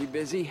be pretty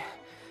busy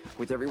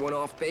with everyone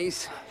off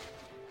base.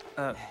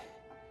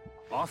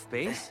 Off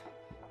base?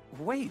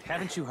 Wait,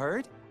 haven't you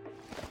heard?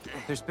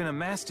 There's been a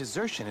mass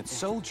desertion at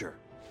Soldier.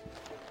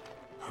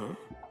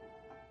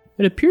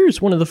 It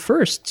appears one of the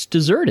firsts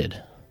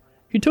deserted.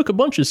 He took a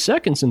bunch of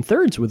seconds and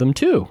thirds with him,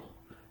 too.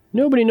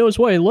 Nobody knows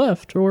why he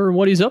left or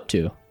what he's up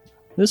to.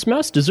 This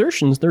mass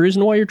desertion's the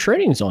reason why your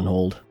training's on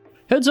hold.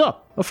 Heads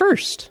up, a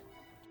first.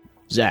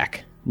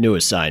 Zach, new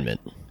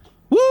assignment.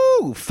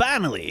 Woo!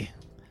 Finally!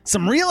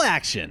 Some real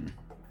action!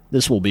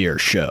 This will be your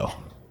show.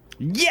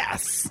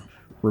 Yes!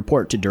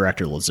 Report to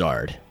Director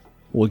Lazard.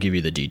 We'll give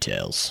you the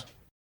details.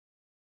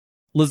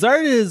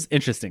 Lazard is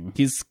interesting.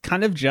 He's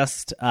kind of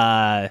just,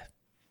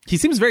 he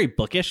seems very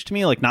bookish to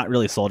me, not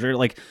really soldier.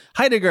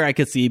 Heidegger, I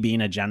could see being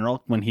a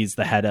general when he's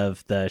the head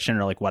of the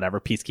Shinra,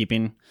 whatever,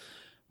 peacekeeping.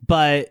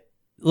 But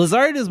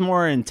Lazard is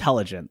more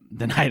intelligent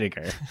than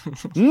Heidegger.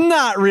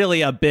 Not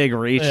really a big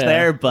reach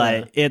there,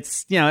 but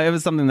it's, it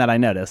was something that I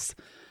noticed.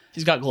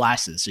 He's got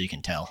glasses, so you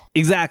can tell.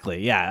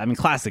 Exactly, yeah. I mean,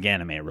 classic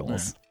anime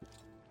rules.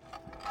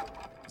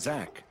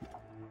 Zach,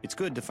 it's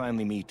good to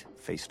finally meet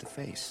face to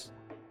face.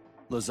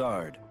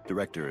 Lazard,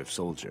 director of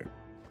Soldier.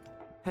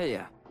 Hey,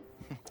 yeah.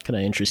 Can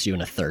I interest you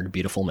in a third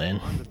beautiful man?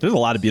 There's a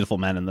lot of beautiful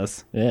men in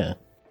this. Yeah.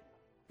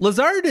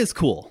 Lazard is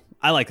cool.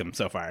 I like him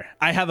so far.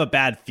 I have a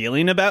bad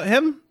feeling about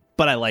him,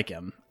 but I like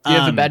him. Do you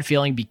have a bad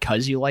feeling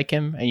because you like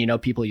him,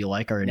 and people you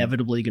like are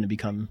inevitably going to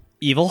become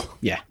evil?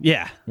 Yeah.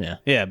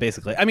 Yeah,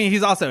 basically. I mean,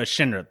 he's also a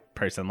Shinra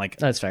person.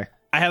 That's fair.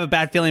 I have a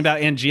bad feeling about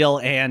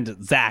Angeal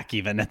and Zach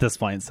even at this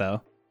point,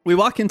 so. We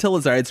walk into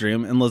Lazard's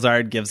room, and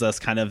Lazard gives us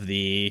kind of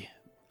the,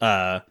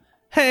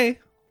 hey,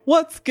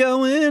 what's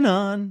going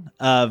on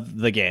of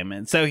the game.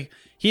 And so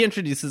he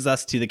introduces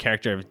us to the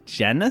character of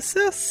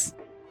Genesis?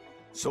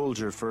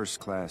 Soldier First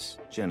Class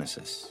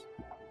Genesis.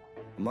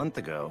 A month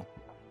ago,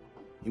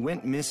 he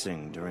went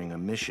missing during a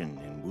mission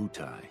in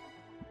Wutai.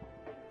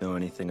 Know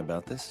anything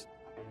about this?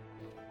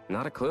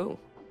 Not a clue.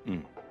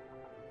 The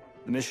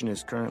mission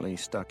is currently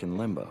stuck in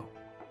limbo.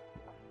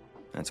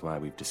 That's why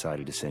we've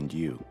decided to send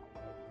you.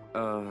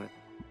 To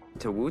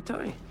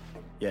Wutai?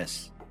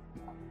 Yes.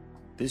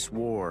 This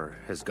war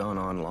has gone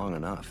on long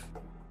enough.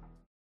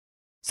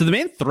 So the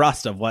main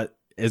thrust of what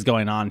is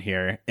going on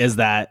here is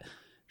that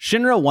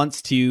Shinra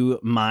wants to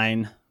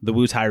mine the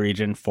Wutai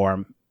region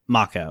for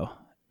Mako,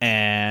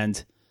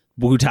 and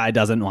Wutai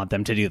doesn't want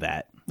them to do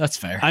that. That's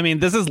fair. I mean,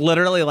 this is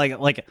literally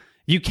like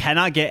you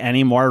cannot get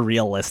any more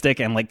realistic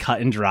and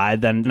cut and dry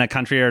than a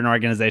country or an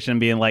organization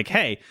being like,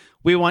 hey,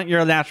 we want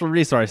your natural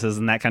resources,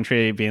 and that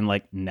country being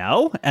like,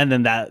 no. And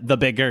then the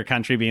bigger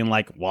country being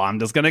like, well, I'm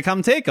just going to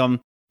come take them.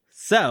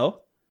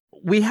 So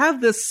we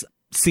have this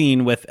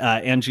scene with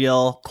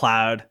Angeal,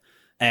 Cloud,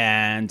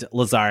 and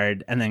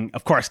Lazard, and then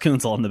of course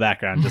Kunzel in the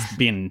background, just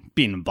being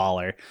a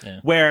baller. Yeah.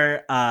 Where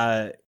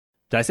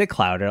did I say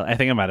Cloud? I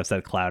think I might have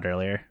said Cloud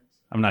earlier.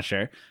 I'm not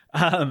sure.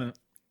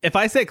 If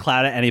I say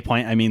Cloud at any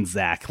point, I mean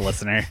Zach,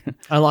 listener.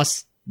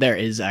 Unless there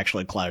is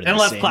actually Cloud in this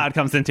Unless scene. Cloud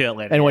comes into it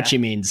later. And what she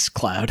means,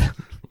 Cloud.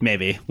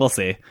 Maybe. We'll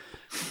see.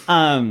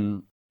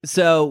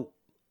 So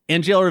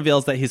Angeal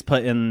reveals that he's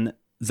put in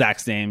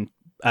Zach's name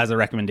as a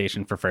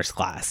recommendation for first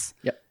class.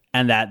 Yep.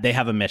 And that they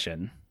have a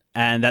mission.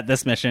 And that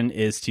this mission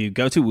is to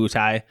go to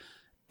Wutai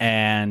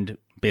and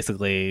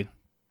basically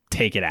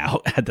take it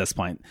out at this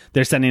point.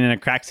 They're sending in a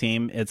crack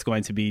team. It's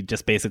going to be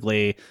just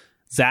basically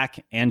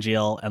Zach,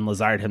 Angeal, and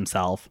Lazard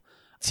himself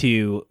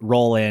to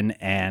roll in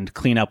and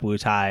clean up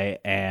Wutai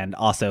and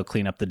also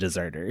clean up the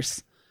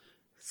deserters.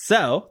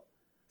 So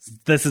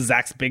this is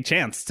Zach's big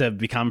chance to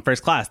become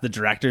first class. The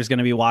director's going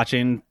to be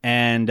watching,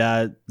 and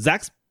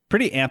Zach's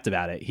pretty amped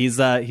about it. He's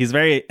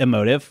very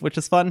emotive, which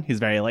is fun. He's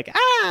very like,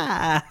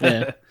 ah!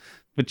 Yeah.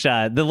 Which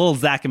the little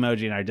Zach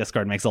emoji in our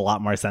Discord makes a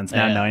lot more sense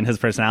now, knowing his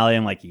personality.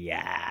 I'm like,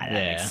 that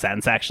makes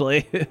sense,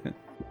 actually.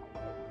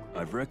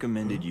 I've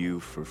recommended you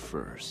for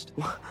first.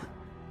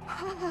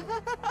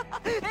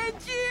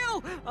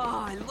 Angeal!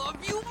 Oh, I love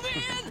you,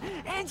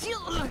 man!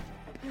 Angeal!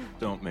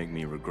 Don't make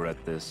me regret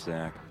this,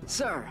 Zach.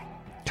 Sir.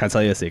 Can I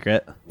tell you a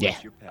secret?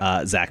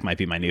 Yeah. Zach might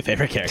be my new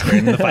favorite character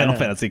in the Final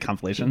Fantasy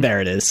compilation. There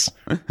it is.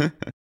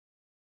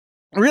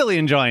 Really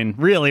enjoying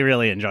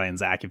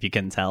Zach, if you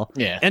couldn't tell.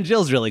 Yeah. And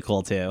Jill's really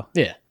cool, too.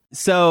 Yeah.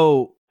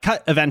 So,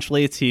 cut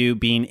eventually to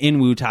being in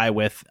Wutai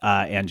with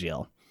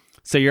Angeal.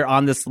 So, you're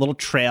on this little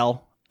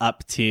trail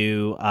up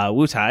to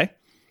Wutai,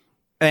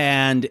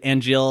 and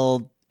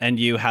Angeal and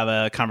you have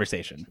a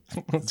conversation.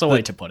 That's a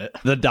way to put it.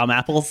 The dumb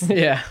apples?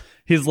 Yeah.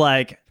 He's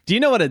like, do you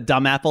know what a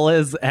dumb apple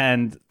is?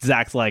 And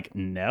Zach's like,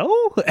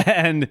 no.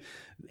 And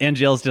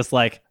Angeal's just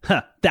like,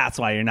 that's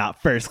why you're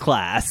not first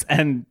class.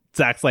 And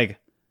Zach's like,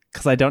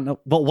 because I don't know.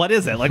 Well, what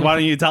is it? Like, why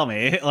don't you tell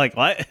me? Like,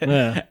 what?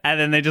 Yeah. And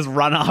then they just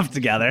run off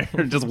together,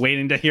 just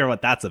waiting to hear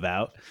what that's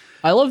about.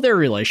 I love their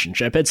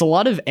relationship. It's a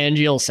lot of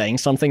Angeal saying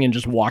something and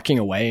just walking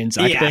away, and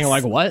Zach being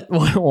like, what?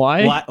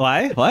 Why?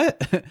 Why?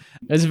 What?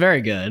 It's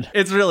very good.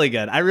 It's really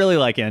good. I really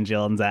like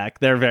Angeal and Zach.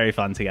 They're very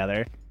fun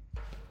together.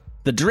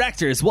 The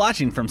director is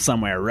watching from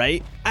somewhere,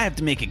 right? I have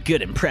to make a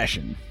good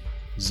impression.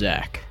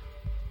 Zach,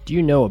 do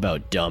you know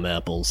about dumb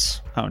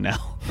apples? Oh, no.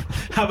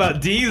 How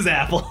about these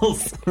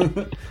apples?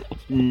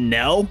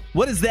 No.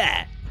 What is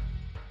that?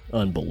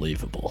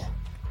 Unbelievable.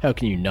 How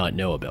can you not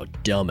know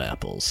about dumb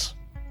apples?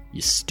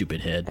 You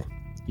stupid head.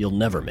 You'll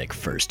never make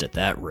first at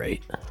that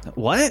rate.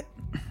 What?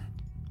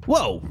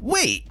 Whoa,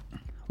 wait.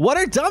 What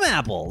are dumb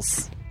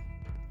apples?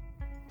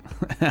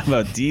 How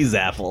about these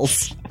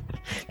apples?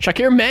 Check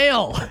your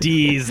mail.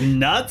 These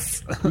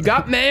nuts? You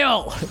got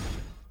mail.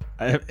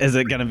 Is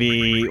it going to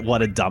be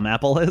what a dumb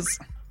apple is?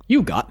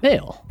 You got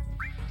mail.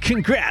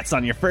 Congrats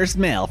on your first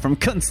mail from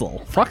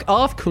Kunzel. Fuck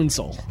off,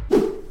 Kunzel.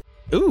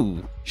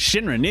 Ooh,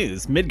 Shinra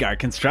News, Midgar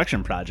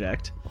construction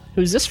project.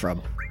 Who's this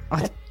from?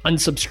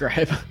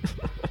 Unsubscribe.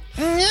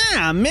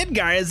 Yeah,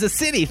 Midgar is a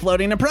city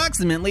floating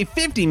approximately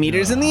 50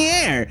 meters in the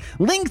air,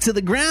 linked to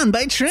the ground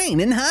by train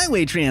and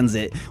highway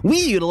transit. We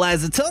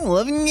utilize a total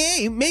of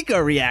 8 Mako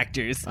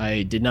reactors.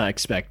 I did not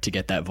expect to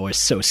get that voice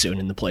so soon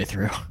in the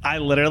playthrough. I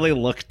literally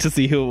looked to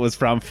see who it was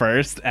from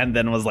first, and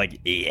then was like,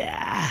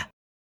 yeah.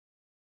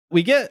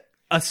 We get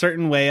a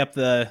certain way up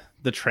the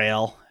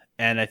trail,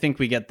 and I think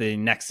we get the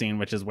next scene,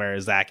 which is where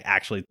Zach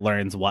actually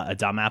learns what a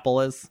dumb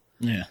apple is.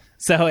 Yeah.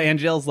 So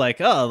Angeal's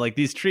like, oh, like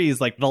these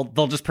trees, like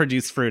they'll just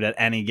produce fruit at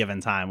any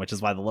given time, which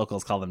is why the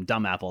locals call them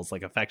dumb apples,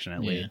 like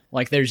affectionately. Yeah.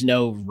 Like there's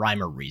no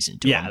rhyme or reason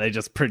to them. They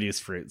just produce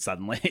fruit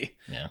suddenly.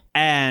 Yeah.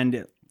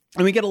 And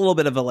we get a little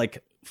bit of a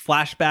like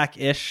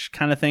flashback-ish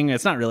kind of thing.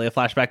 It's not really a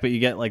flashback, but you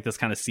get like this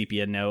kind of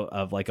sepia note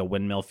of like a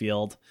windmill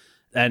field.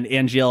 And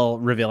Angeal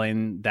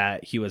revealing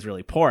that he was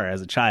really poor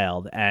as a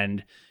child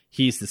and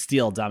he used to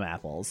steal dumb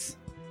apples.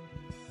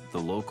 The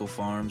local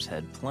farms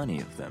had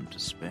plenty of them to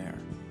spare.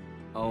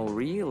 Oh,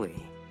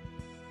 really?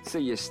 So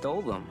you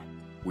stole them?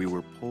 We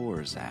were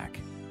poor, Zach.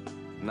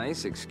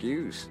 Nice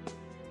excuse.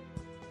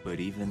 But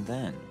even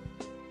then,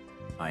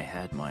 I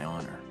had my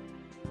honor.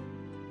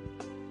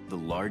 The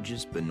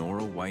largest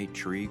Benora white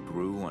tree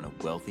grew on a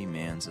wealthy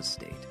man's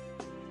estate.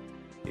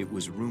 It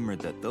was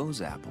rumored that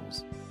those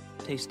apples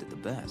tasted the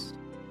best.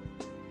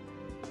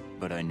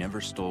 But I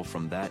never stole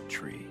from that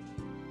tree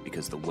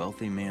because the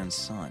wealthy man's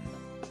son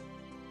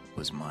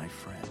was my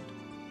friend.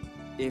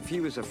 If he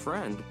was a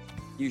friend,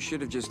 you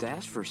should have just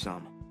asked for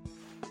some.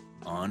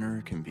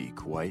 Honor can be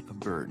quite a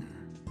burden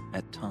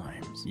at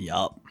times.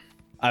 Yup.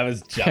 I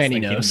was just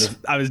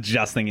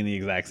thinking the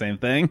exact same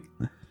thing.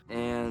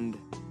 And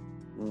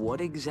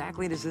what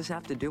exactly does this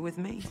have to do with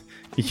me?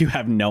 You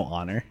have no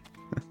honor.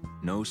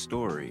 No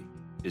story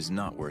is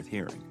not worth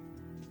hearing.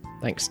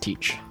 Thanks,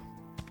 Teach.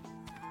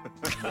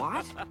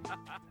 What?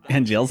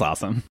 Angeal's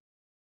awesome.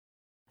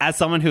 As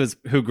someone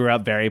who grew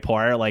up very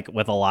poor, like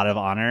with a lot of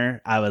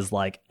honor, I was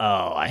like,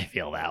 oh, I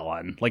feel that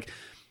one. Like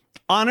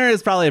Honor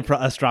is probably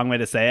a strong way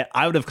to say it.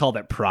 I would have called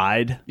it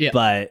pride,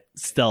 but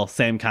still,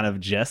 same kind of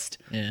gist.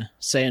 Yeah,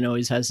 Saiyan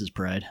always has his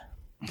pride.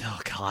 Oh,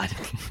 God.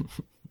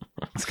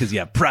 It's because you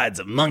have prides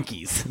of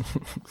monkeys.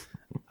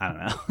 I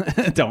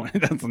don't know.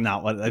 That's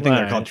not what I think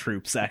they're called.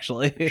 Troops,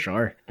 actually.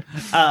 Sure.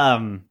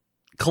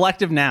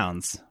 Collective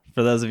nouns.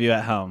 For those of you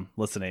at home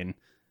listening,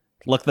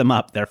 look them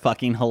up. They're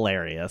fucking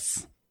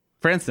hilarious.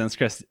 For instance,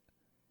 Chris,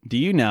 do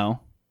you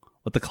know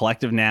what the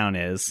collective noun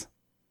is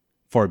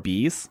for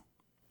bees?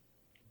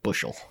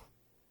 Bushel.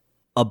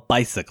 A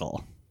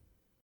bicycle.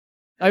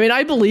 I mean,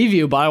 I believe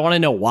you, but I want to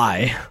know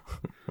why.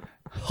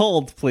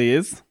 Hold,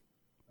 please.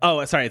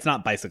 Oh, sorry, it's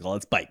not bicycle,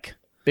 it's bike.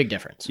 Big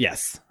difference.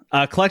 Yes.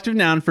 A collective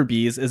noun for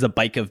bees is a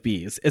bike of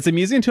bees. It's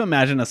amusing to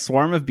imagine a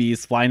swarm of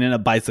bees flying in a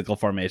bicycle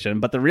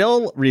formation, but the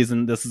real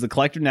reason this is a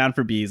collective noun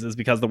for bees is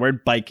because the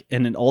word bike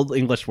in an Old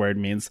English word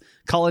means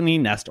colony,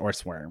 nest, or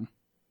swarm.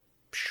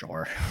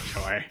 Sure.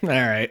 All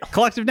right.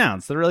 Collective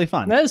nouns, they're really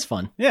fun. That is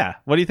fun. Yeah.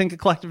 What do you think a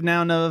collective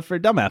noun for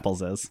dumb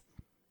apples is?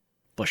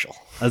 Bushel.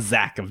 A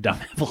Zack of dumb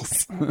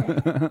apples.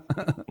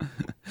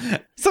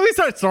 So we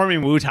start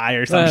storming Wu-Tai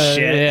or some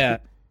shit. Yeah.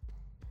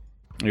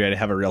 You ready to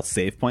have a real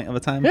save point of a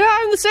time? Yeah,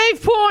 I'm the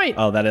save point.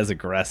 Oh, that is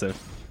aggressive.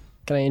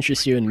 Can I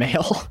interest you in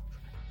mail?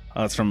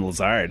 Oh, it's from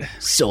Lazard.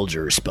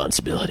 Soldier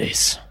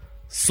responsibilities.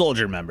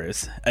 Soldier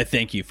members, I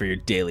thank you for your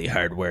daily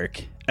hard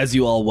work. As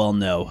you all well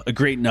know, a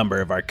great number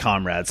of our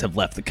comrades have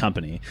left the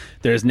company.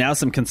 There is now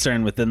some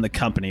concern within the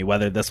company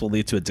whether this will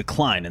lead to a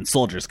decline in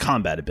soldiers'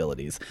 combat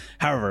abilities.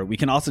 However, we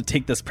can also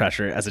take this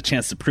pressure as a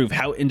chance to prove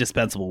how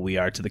indispensable we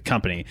are to the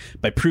company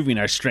by proving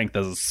our strength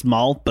as a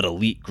small but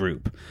elite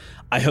group.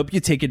 I hope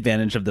you take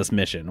advantage of this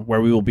mission,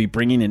 where we will be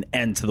bringing an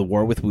end to the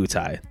war with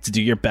Wu-Tai, to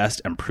do your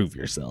best and prove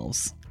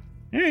yourselves.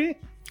 All right.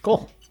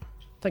 Cool.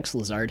 Thanks,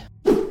 Lazard.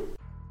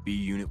 B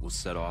unit will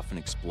set off an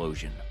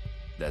explosion.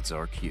 That's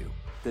our cue.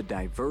 The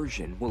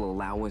diversion will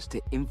allow us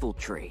to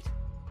infiltrate.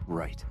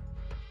 Right.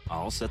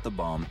 I'll set the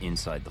bomb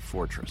inside the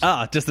fortress.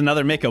 Ah, just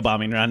another Mako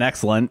bombing run.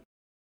 Excellent.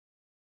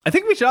 I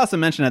think we should also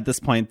mention at this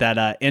point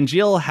that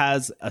Angeal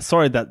has a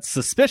sword that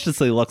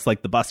suspiciously looks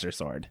like the Buster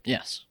sword.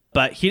 Yes.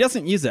 But he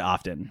doesn't use it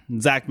often.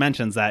 Zack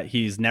mentions that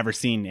he's never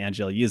seen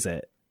Angeal use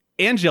it.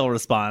 Angeal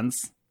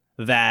responds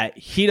that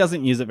he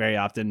doesn't use it very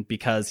often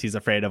because he's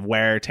afraid of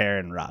wear, tear,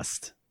 and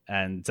rust.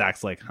 And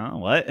Zack's like, huh,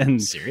 what?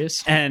 And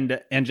serious?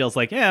 And Angeal's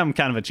like, yeah, I'm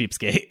kind of a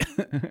cheapskate.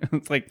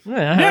 It's like,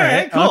 yeah, all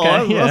right,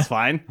 cool, okay, that's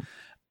fine.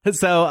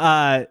 So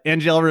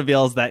Angeal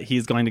reveals that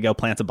he's going to go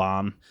plant a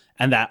bomb,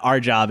 and that our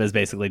job is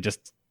basically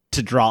just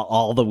to draw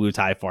all the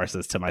Wu-Tai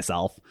forces to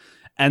myself.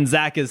 And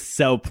Zack is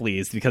so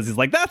pleased because he's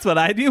like, that's what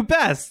I do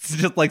best. It's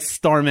just like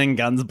storming,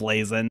 guns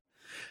blazing.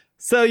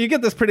 So you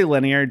get this pretty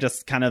linear,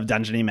 just kind of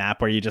dungeony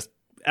map where you just,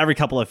 every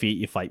couple of feet,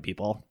 you fight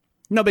people.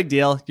 No big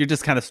deal. You're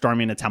just kind of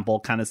storming a temple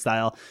kind of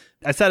style.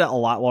 I said it a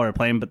lot while we were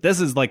playing, but this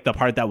is like the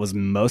part that was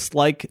most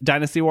like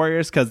Dynasty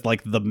Warriors because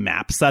like the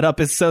map setup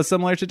is so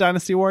similar to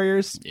Dynasty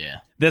Warriors. Yeah.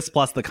 This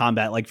plus the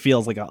combat like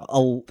feels like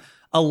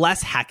a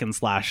less hack and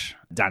slash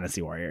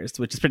Dynasty Warriors,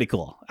 which is pretty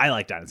cool. I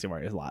like Dynasty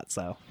Warriors a lot,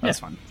 so that's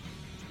fun.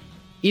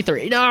 Ether.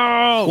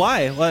 No!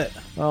 Why? What?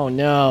 Oh,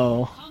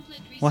 no.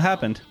 What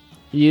happened?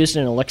 You used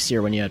an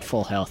elixir when you had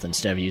full health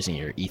instead of using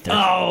your ether.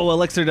 Oh,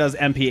 elixir does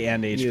MP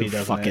and HP,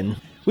 doesn't fucking... it?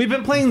 We've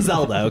been playing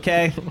Zelda,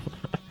 okay?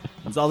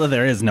 In Zelda,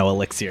 there is no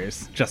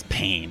elixirs, just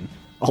pain.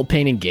 All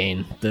pain and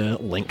gain, the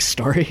Link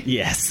story.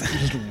 Yes.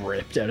 Just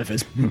ripped out of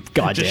his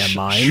goddamn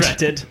mind.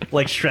 Shredded,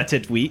 like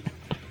shredded wheat.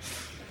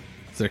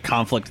 Is there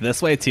conflict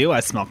this way, too?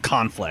 I smell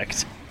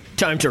conflict.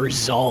 Time to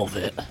resolve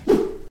it.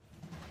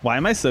 Why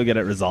am I so good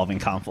at resolving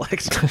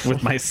conflict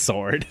with my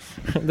sword?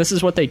 This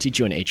is what they teach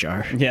you in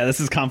HR. Yeah, this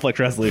is conflict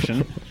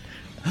resolution.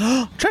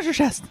 Treasure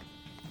chest!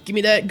 Give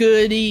me that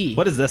goodie.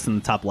 What is this in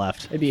the top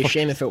left? It'd be a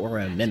shame if it were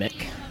a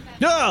mimic.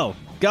 No!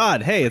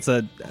 God, hey, it's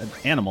an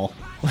animal.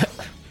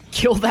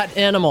 Kill that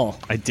animal.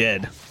 I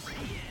did.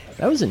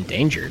 That was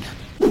endangered.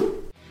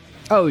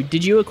 Oh,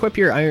 did you equip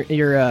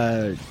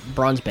your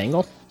bronze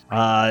bangle?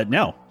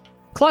 No.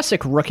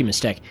 Classic rookie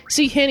mistake.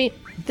 See, Hanny,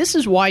 this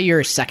is why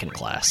you're second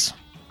class.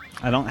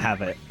 I don't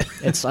have it.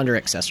 It's under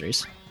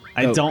accessories.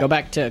 Go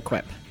back to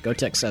equip. Go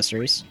to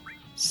accessories.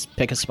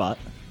 Pick a spot.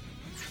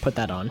 Put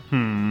that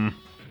on.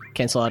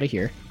 Cancel out of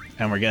here.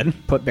 And we're good?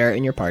 Put Barrett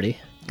in your party.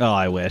 Oh,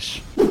 I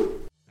wish.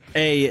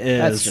 A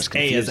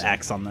is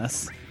X on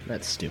this.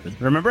 That's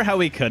stupid. Remember how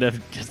we could have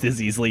just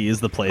as easily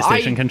used the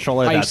PlayStation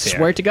controller? I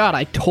swear to God,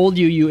 I told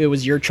you it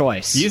was your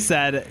choice. You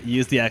said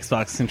use the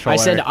Xbox controller. I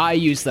said I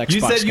used the Xbox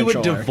controller. You said you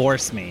would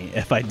divorce me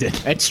if I did.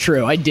 It's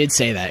true. I did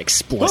say that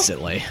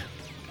explicitly.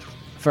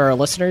 For our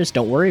listeners,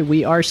 don't worry.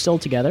 We are still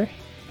together.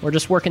 We're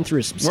just working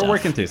through some stuff. We're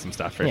working through some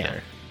stuff right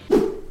there.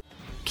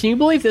 Can you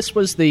believe this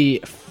was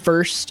the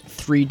first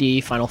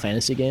 3D Final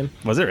Fantasy game?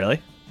 Was it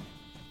really?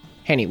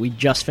 Hanny, we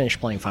just finished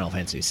playing Final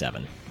Fantasy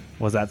VII.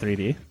 Was that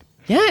 3D?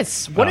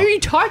 Yes. What are you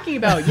talking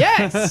about?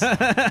 Yes.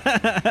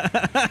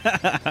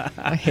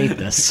 I hate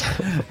this.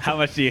 How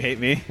much do you hate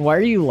me? Why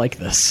are you like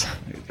this?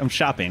 I'm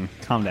shopping.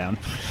 Calm down.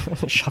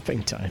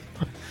 Shopping time.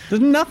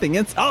 There's nothing.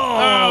 It's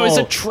it's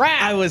a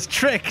trap. I was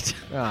tricked.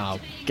 Oh,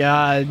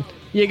 God.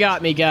 You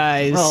got me,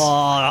 guys.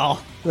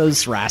 Oh,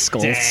 Those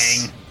rascals.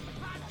 dang.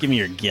 Give me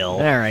your gill.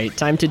 All right,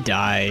 time to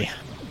die.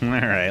 All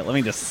right, let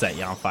me just set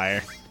you on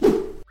fire.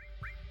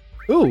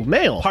 Ooh,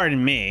 mail.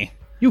 Pardon me.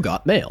 You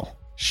got mail.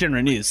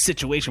 Shinra News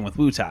situation with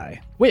Wutai.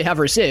 We have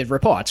received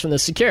reports from the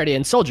security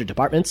and soldier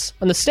departments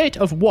on the state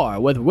of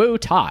war with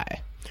Wutai.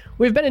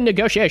 We've been in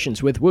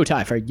negotiations with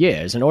Wutai for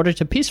years in order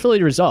to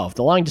peacefully resolve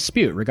the long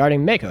dispute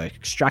regarding Mako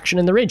extraction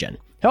in the region.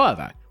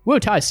 However,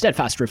 Wutai's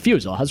steadfast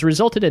refusal has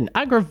resulted in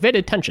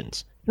aggravated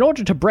tensions. In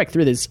order to break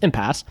through this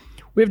impasse,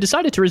 we have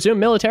decided to resume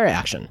military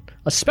action.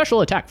 A special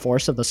attack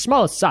force of the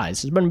smallest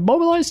size has been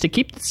mobilized to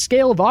keep the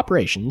scale of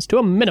operations to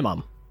a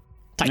minimum.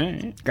 Tight.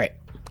 Right. Great.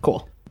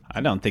 Cool.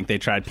 I don't think they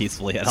tried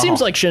peacefully at all.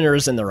 Seems like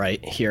Shinra's in the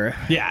right here.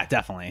 Yeah,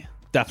 definitely.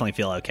 Definitely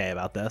feel okay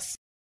about this.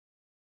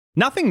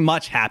 Nothing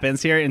much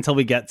happens here until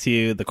we get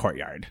to the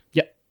courtyard.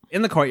 Yep.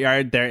 In the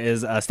courtyard, there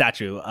is a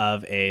statue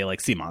of a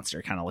sea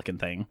monster kind of looking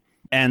thing.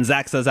 And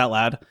Zack says out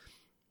loud,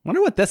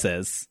 wonder what this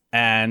is.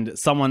 And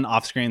someone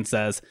off screen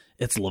says,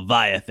 it's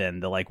Leviathan,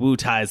 the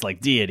Wutai's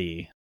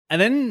deity.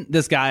 And then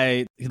this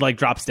guy, he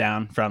drops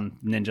down from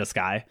Ninja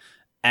Sky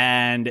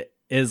and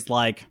is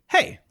like,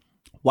 hey,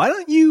 why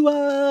don't you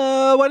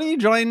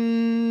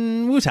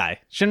join Wutai?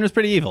 Shinra's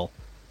pretty evil.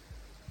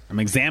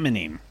 I'm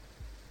examining.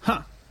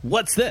 Huh,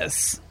 what's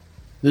this?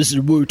 This is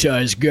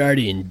Wutai's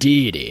guardian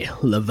deity,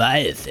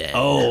 Leviathan.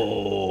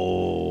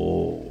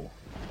 Oh.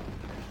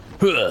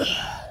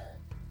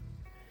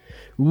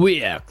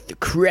 We are the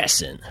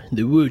Crescent,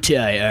 the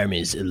Wutai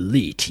Army's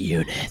elite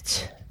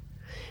unit.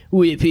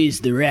 We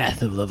appease the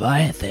wrath of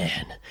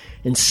Leviathan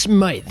and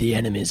smite the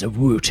enemies of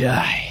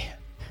Wutai.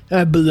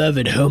 Our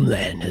beloved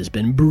homeland has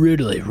been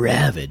brutally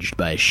ravaged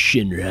by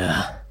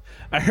Shinra.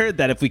 I heard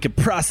that if we could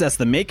process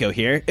the Mako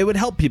here, it would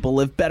help people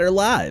live better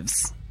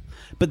lives.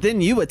 But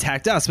then you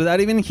attacked us without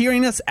even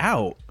hearing us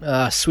out.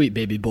 Ah, sweet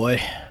baby boy.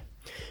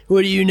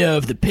 What do you know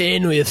of the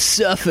pain we have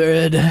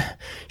suffered?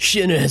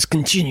 Shinra has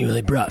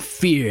continually brought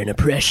fear and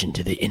oppression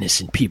to the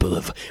innocent people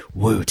of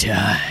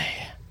Wutai.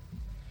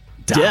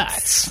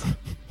 Dots.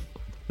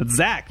 That's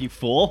Zack, you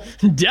fool.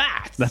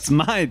 Dots. That's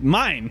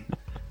mine.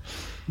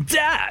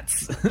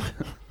 Dots.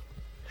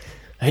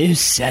 Are you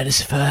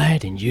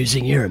satisfied in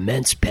using your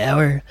immense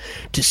power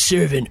to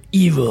serve an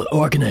evil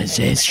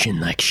organization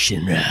like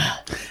Shinra?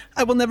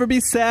 I will never be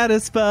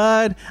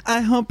satisfied. I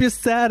hope you're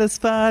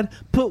satisfied.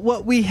 Put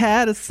what we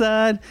had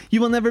aside.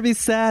 You will never be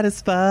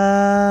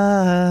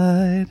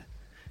satisfied.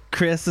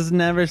 Chris has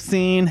never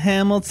seen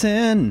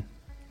Hamilton,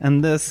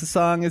 and this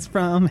song is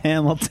from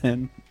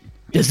Hamilton.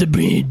 Does it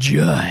bring you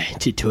joy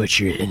to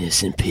torture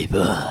innocent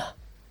people? I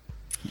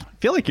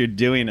feel like you're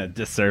doing a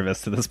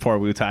disservice to this poor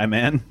Wutai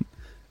man.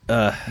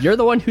 You're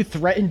the one who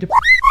threatened to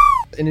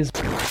in his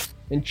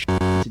and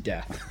to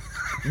death.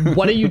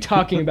 What are you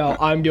talking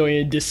about? I'm doing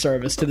a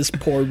disservice to this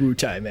poor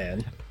Wutai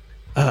man.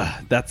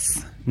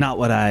 That's not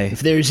what I...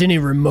 If there's any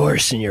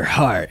remorse in your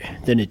heart,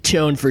 then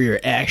atone for your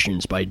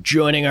actions by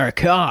joining our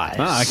cause.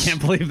 I can't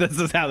believe this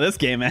is how this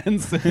game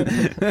ends.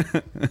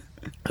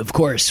 Of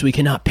course, we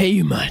cannot pay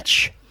you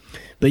much,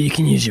 but you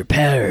can use your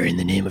power in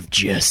the name of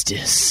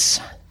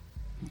justice.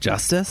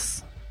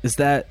 Justice? Is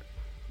that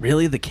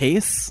really the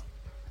case?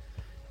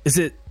 Is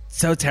it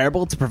so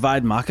terrible to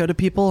provide Mako to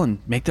people and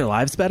make their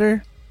lives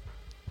better?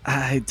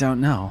 I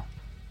don't know.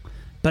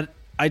 But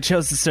I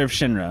chose to serve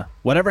Shinra.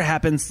 Whatever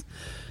happens,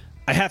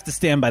 I have to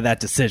stand by that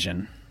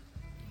decision.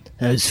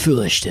 I was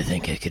foolish to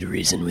think I could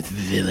reason with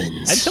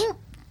villains. I don't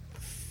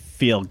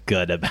feel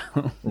good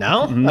about...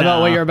 No?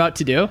 About what you're about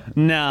to do?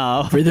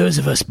 No. For those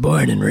of us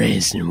born and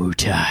raised in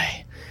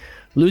Wutai,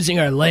 losing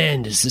our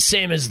land is the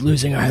same as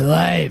losing our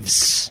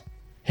lives.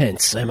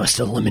 Hence, I must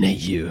eliminate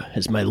you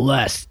as my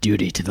last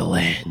duty to the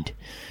land.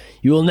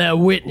 You will now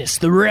witness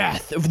the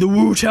wrath of the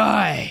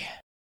Wutai.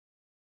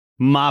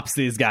 Mops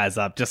these guys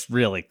up, just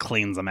really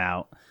cleans them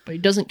out. But he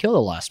doesn't kill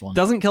the last one.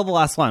 Doesn't kill the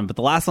last one, but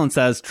the last one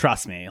says,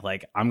 trust me,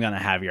 I'm going to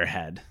have your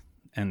head.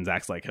 And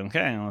Zack's like,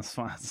 okay,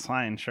 that's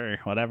fine, sure,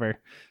 whatever.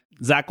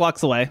 Zack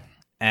walks away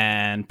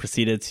and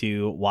proceeded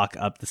to walk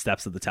up the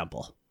steps of the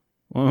temple.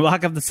 When we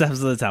walk up the steps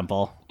of the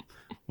temple,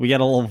 we get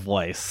a little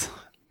voice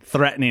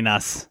threatening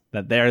us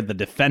that they're the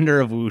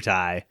defender of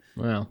Wutai.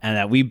 Wow. And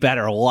that we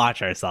better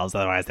watch ourselves,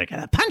 otherwise they're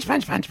going to punch.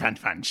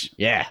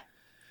 Yeah.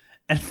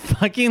 And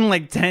fucking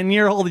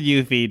 10-year-old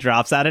Yuffie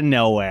drops out of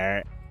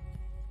nowhere.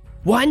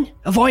 1.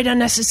 Avoid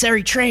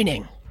unnecessary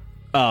training.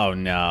 Oh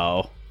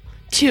no.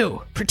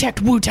 2.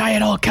 Protect Wutai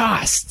at all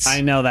costs. I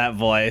know that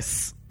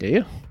voice. Do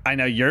you? I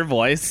know your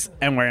voice,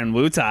 and we're in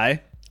Wutai.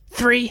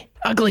 3.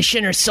 Ugly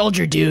Shinra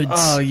soldier dudes.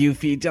 Oh,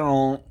 Yuffie,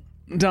 don't.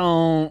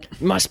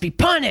 Must be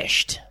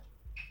punished.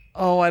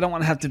 Oh, I don't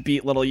want to have to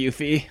beat little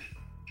Yuffie.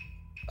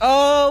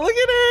 Oh, look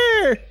at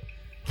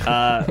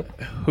her!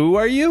 Who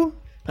are you?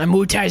 I'm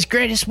Wutai's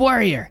greatest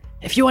warrior.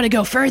 If you want to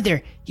go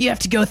further, you have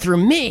to go through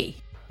me.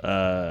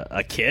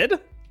 A kid?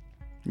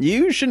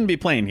 You shouldn't be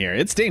playing here.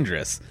 It's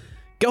dangerous.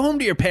 Go home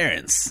to your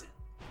parents.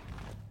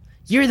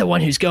 You're the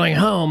one who's going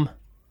home.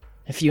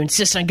 If you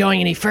insist on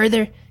going any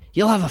further,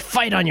 you'll have a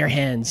fight on your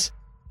hands.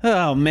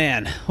 Oh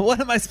man, what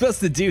am I supposed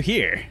to do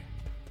here?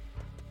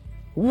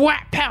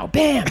 Whack, pow,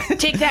 bam!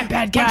 Take that,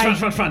 bad guy!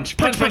 Punch.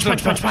 I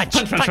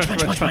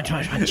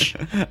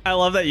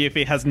love that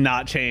Yuffie has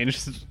not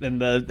changed in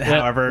the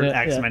however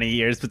X many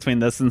years between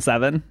this and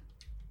 7.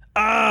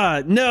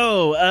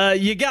 No,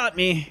 you got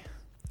me.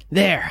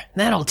 There,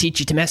 that'll teach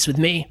you to mess with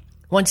me.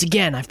 Once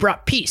again, I've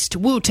brought peace to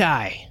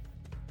Wutai.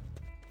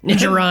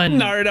 Ninja run.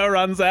 Naruto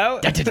runs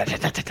out.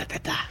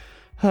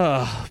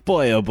 Oh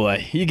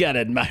boy, you gotta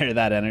admire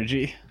that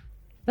energy.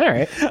 All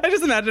right. I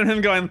just imagine him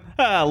going,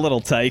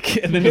 little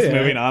tyke, and then just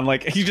moving on.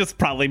 Like, he just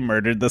probably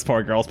murdered this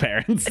poor girl's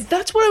parents.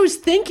 That's what I was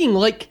thinking.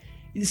 Like,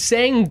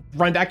 saying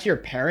run back to your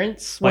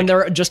parents when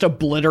they're just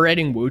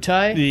obliterating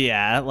Wutai.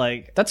 Yeah,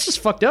 like... That's just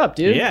fucked up,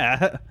 dude.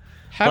 Yeah.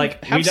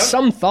 Have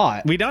some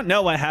thought. We don't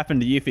know what happened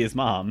to Yuffie's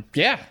mom.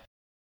 Yeah.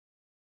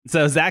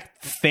 So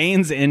Zack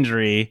feigns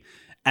injury,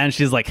 and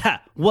she's like,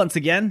 once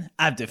again,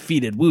 I've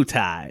defended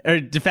Wutai.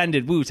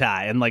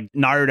 And, like,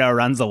 Naruto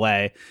runs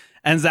away.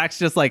 And Zack's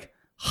just like,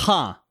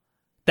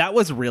 that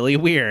was really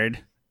weird.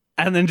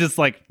 And then just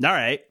like, all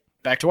right,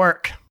 back to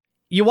work.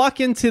 You walk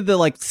into the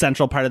like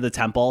central part of the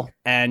temple,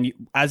 and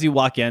as you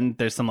walk in,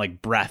 there's some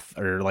like breath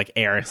or like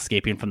air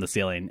escaping from the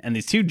ceiling, and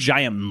these 2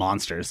 giant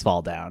monsters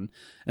fall down.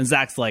 And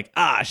Zack's like,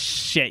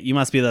 shit, you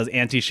must be those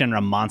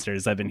anti-Shinra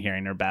monsters I've been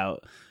hearing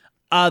about.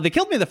 They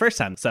killed me the first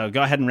time, so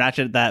go ahead and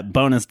ratchet that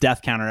bonus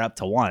death counter up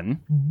to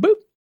 1. Boop.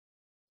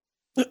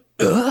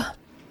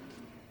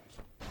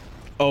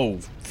 Oh,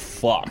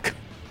 fuck.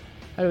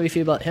 How do we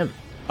feel about him?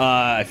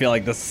 I feel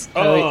like this...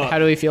 How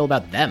do we feel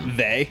about them?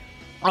 They?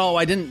 Oh,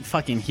 I didn't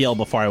fucking heal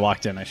before I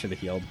walked in. I should have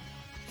healed.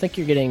 I think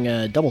you're getting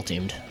double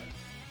teamed.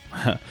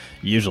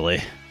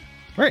 Usually.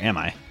 Where am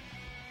I?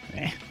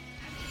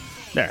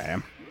 There I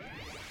am.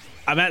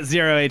 I'm at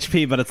 0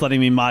 HP, but it's letting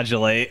me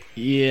modulate.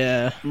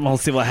 Yeah. We'll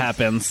see what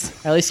happens.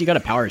 At least you got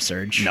a power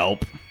surge.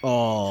 Nope.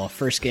 Oh,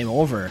 first game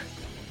over.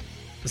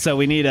 So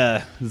we need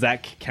a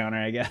Zack counter,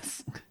 I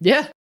guess.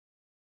 Yeah.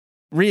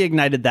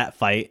 Reignited that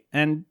fight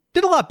and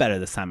did a lot better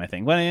this time, I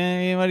think. What do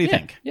you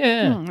think?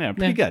 Yeah.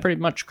 Pretty good.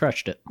 Pretty much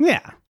crushed it.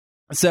 Yeah.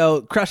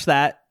 So crush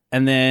that,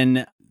 and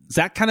then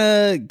Zack kind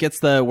of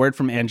gets the word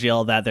from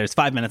Angeal that there's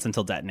 5 minutes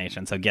until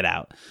detonation, so get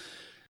out.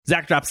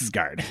 Zack drops his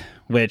guard,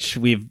 which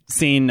we've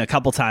seen a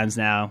couple times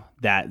now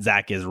that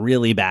Zack is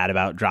really bad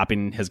about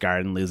dropping his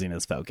guard and losing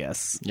his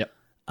focus. Yep.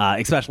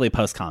 Especially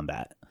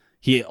post-combat.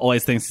 He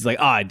always thinks, he's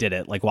like, I did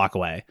it, like walk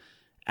away.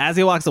 As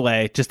he walks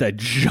away, just a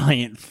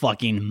giant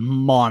fucking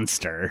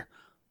monster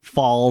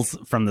falls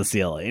from the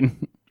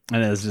ceiling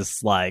and is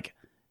just like,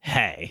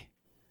 hey.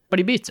 But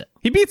he beats it.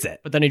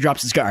 But then he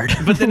drops his guard.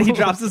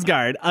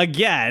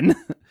 Again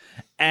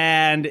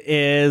and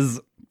is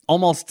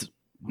almost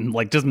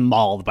like just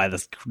mauled by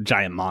this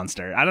giant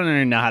monster. I don't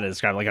even know how to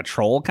describe it, like a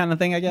troll kind of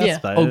thing, I guess. Yeah,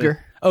 but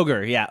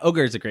ogre. Yeah,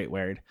 ogre is a great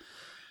word.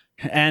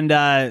 And,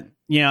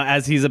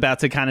 as he's about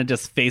to kind of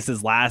just face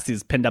his last,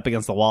 he's pinned up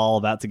against the wall,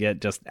 about to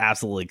get just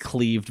absolutely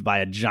cleaved by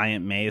a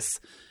giant mace.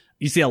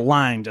 You see a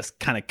line just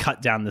kind of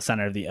cut down the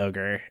center of the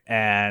ogre,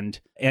 and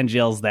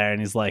Angeal's there, and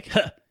he's like,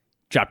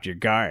 dropped your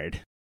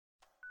guard.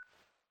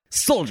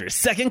 Soldier,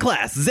 2nd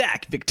class,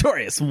 Zack,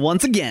 victorious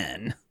once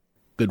again.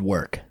 Good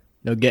work.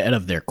 Now get out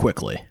of there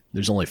quickly.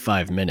 There's only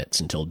 5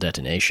 minutes until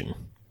detonation.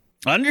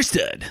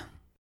 Understood.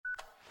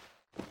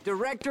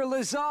 Director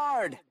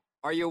Lazard,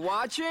 are you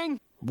watching?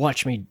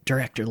 Watch me,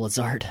 Director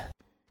Lazard.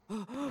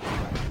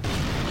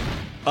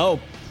 Oh,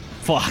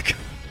 fuck.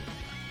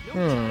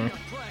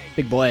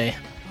 Big boy.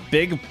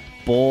 Big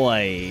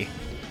boy.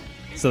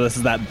 So this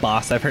is that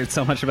boss I've heard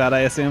so much about, I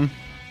assume?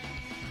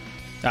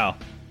 Oh.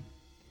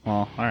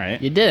 Well, all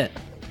right. You did it.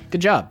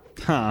 Good job.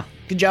 Huh.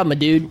 Good job, my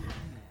dude.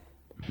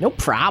 No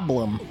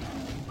problem.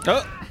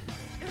 Oh.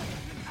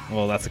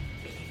 Well, that's a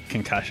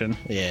concussion.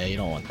 Yeah, you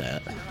don't want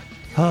that.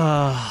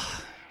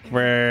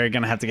 We're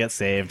going to have to get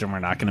saved, and we're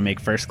not going to make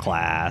first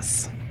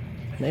class.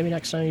 Maybe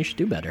next time you should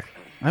do better.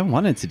 I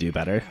wanted to do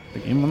better. The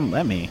game wouldn't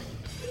let me.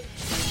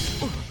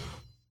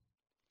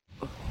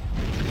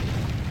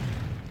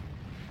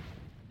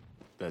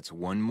 That's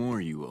one more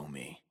you owe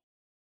me.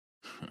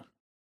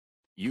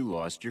 You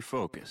lost your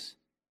focus.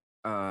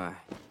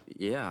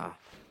 Yeah.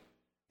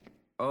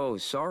 Oh,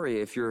 sorry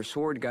if your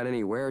sword got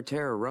any wear,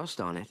 tear, or rust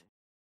on it.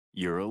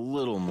 You're a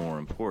little more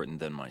important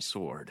than my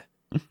sword.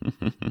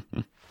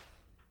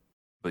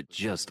 But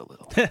just a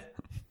little.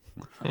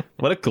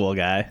 What a cool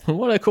guy.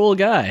 What a cool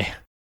guy.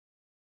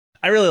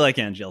 I really like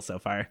Angeal so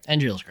far.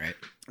 Angeal's great.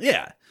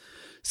 Yeah.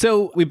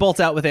 So we bolt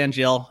out with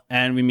Angeal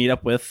and we meet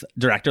up with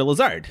Director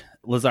Lazard.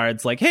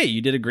 Lazard's like, hey, you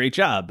did a great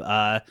job.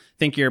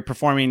 Think you're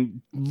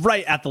performing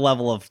right at the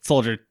level of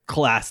Soldier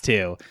Class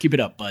 2. Keep it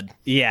up, bud.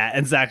 Yeah,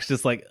 and Zack's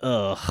just like,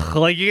 ugh.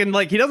 Like, you can,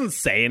 like, he doesn't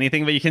say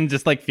anything, but you can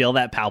just, like, feel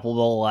that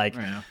palpable, like,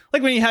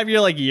 like when you have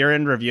your, like,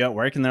 year-end review at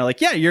work and they're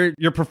like, yeah,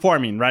 you're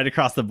performing right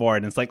across the board.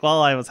 And it's like,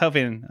 well, I was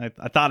hoping,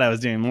 I thought I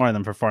was doing more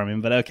than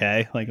performing, but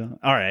okay. Like,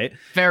 all right.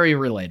 Very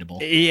relatable.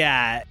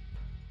 Yeah.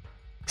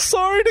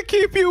 Sorry to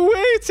keep you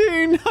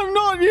waiting. I'm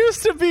not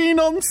used to being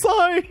on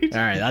site.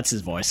 All right, that's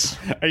his voice.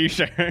 Are you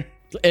sure?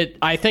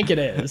 I think it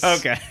is.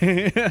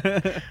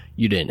 Okay.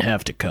 You didn't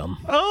have to come.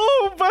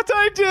 Oh, but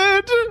I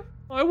did.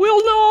 I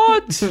will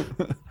not.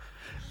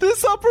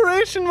 This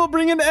operation will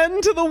bring an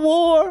end to the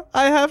war.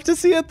 I have to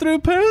see it through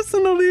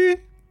personally.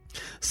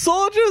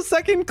 Soldier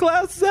Second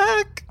Class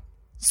Zack.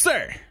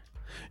 Sir,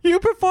 you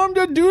performed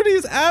your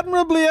duties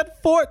admirably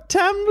at Fort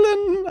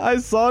Tamblin. I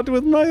saw it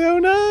with my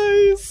own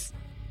eyes.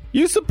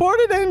 You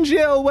supported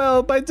NGL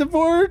well by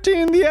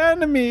diverting the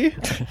enemy.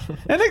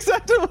 An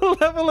acceptable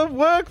level of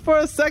work for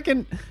a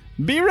second.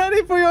 Be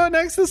ready for your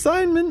next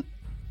assignment.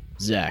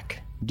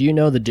 Zack, do you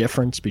know the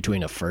difference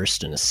between a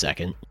first and a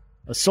second?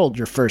 A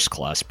soldier first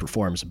class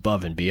performs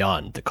above and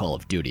beyond the call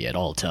of duty at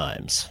all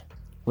times.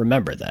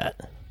 Remember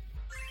that.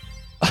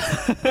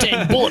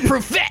 Take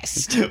bulletproof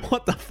vest!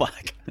 What the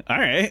fuck? All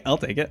right, I'll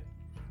take it.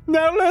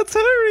 Now let's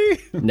hurry.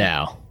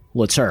 Now,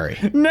 let's hurry.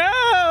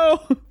 No.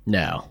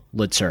 Now,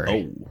 let's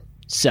hurry. Oh.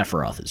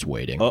 Sephiroth is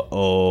waiting.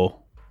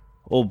 Uh-oh.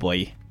 Oh,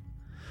 boy.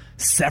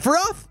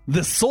 Sephiroth?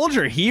 The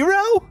soldier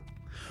hero?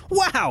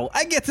 Wow,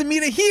 I get to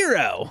meet a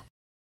hero.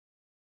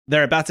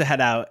 They're about to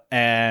head out,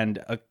 and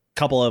a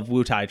couple of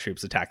Wutai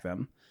troops attack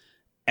them.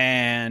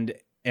 And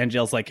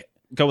Angel's like,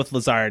 go with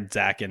Lazard,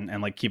 Zack, and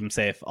like keep him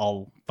safe.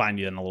 I'll find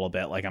you in a little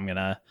bit. Like, I'm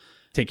gonna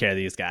take care of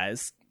these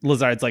guys.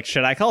 Lazard's like,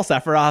 should I call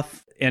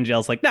Sephiroth?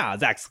 Angel's like, nah,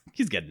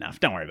 he's good enough.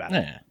 Don't worry about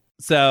it.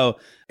 So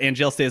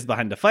Angel stays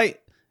behind to fight,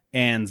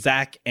 and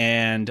Zack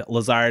and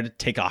Lazard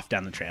take off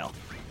down the trail.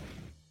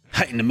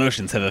 Heightened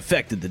emotions have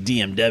affected the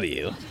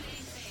DMW.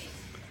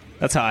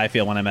 That's how I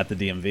feel when I'm at the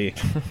DMV.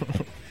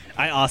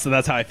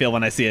 That's how I feel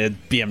when I see a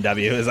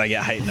BMW, is I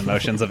get heightened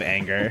emotions of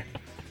anger.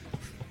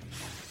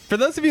 For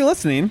those of you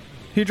listening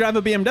who drive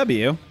a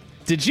BMW,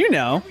 did you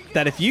know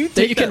that if you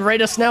you can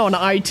rate us now on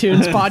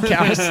iTunes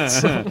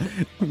podcasts,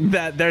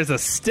 that there's a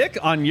stick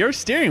on your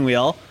steering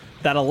wheel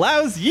that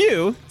allows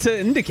you to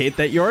indicate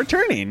that you're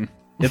turning?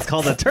 It's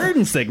called a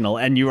turn signal,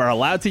 and you are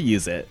allowed to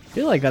use it. I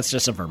feel like that's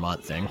just a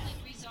Vermont thing.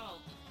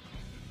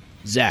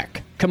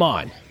 Zack, come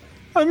on.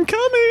 I'm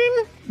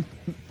coming.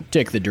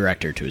 Take the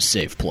director to a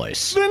safe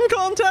place. Then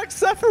contact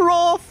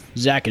Sephiroth.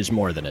 Zack is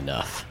more than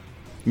enough.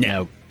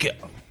 Now go.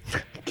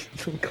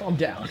 Calm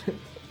down.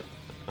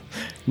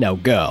 Now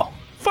go.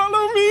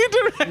 Follow me,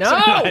 director. No!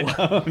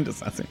 I'm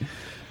just asking.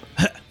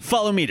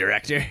 Follow me,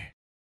 director.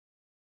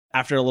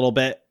 After a little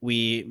bit,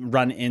 we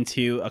run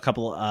into a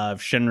couple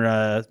of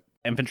Shinra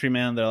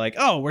infantrymen. They're like,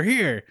 oh, we're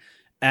here.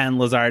 And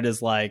Lazard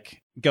is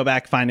like, go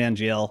back, find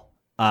Angeal.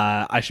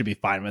 I should be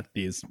fine with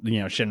these,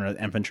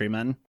 Shinra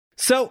infantrymen.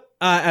 So,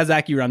 as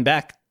Zack, you run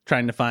back,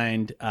 trying to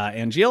find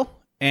Angeal,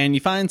 and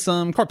you find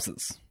some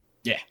corpses.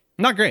 Yeah.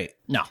 Not great.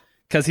 No.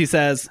 Because he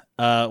says,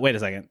 wait a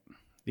second.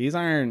 These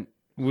aren't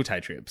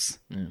Wutai troops.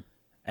 Mm.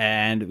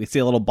 And we see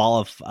a little ball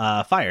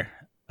of fire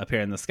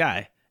appear in the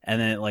sky.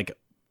 And then it,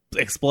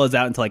 explodes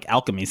out into,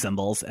 alchemy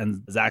symbols.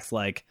 And Zack's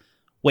like,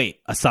 wait,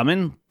 a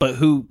summon? But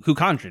who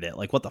conjured it?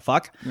 What the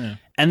fuck? Yeah.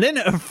 And then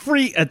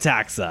Ifrit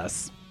attacks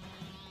us.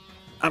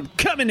 I'm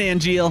coming,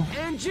 Angeal.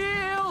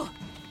 Angeal!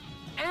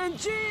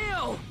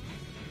 Angeal!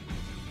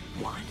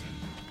 What?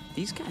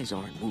 These guys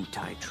aren't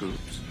Wutai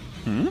troops.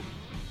 Hmm?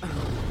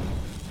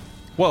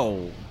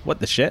 Whoa, what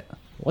the shit?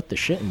 What the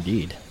shit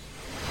indeed.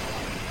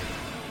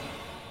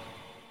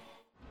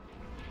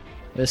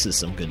 This is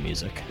some good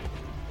music.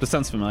 This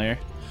sounds familiar.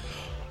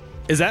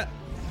 Is that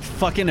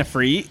fucking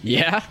Ifrit?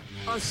 Yeah?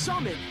 A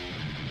summon!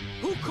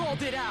 Who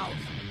called it out?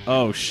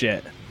 Oh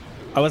shit.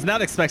 I was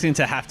not expecting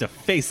to have to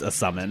face a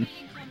summon.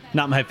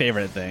 Not my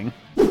favorite thing.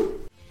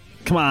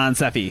 Come on,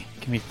 Sephi.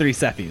 Give me 3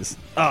 Sephis.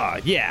 Oh,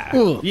 yeah.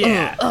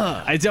 Yeah.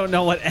 I don't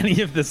know what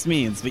any of this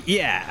means, but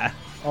yeah.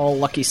 All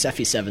lucky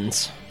Sephi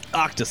 7s.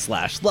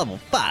 Octoslash, level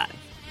 5.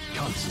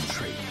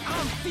 Concentrate.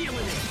 I'm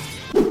feeling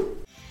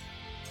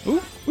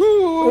it.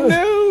 Ooh,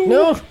 no.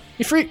 No.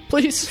 Ifrit,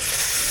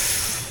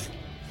 please.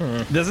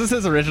 This is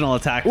his original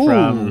attack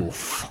from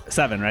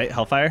 7, right?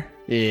 Hellfire?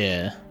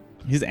 Yeah.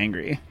 He's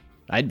angry.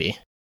 I'd be.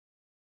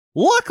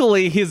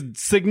 Luckily, he's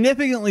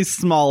significantly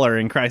smaller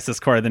in Crisis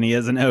Core than he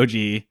is in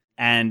OG,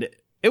 and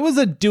it was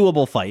a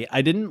doable fight.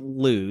 I didn't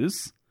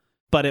lose,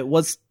 but it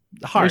was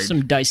hard. There's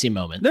some dicey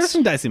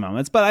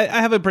moments. But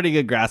I have a pretty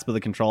good grasp of the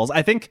controls.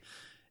 I think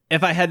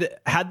if I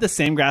had the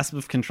same grasp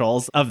of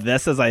controls of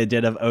this as I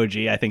did of OG,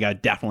 I think I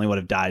definitely would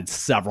have died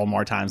several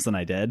more times than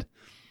I did.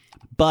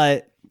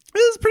 But it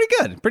was pretty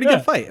good.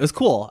 Good fight. It was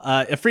cool.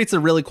 Ifrit's a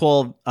really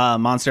cool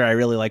monster. I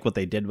really like what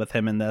they did with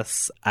him in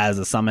this as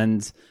a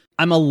summons.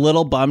 I'm a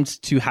little bummed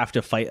to have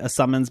to fight a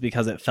summons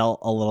because it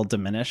felt a little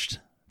diminished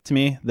to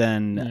me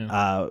than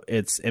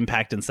its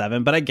impact in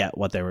 7. But I get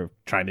what they were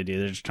trying to do.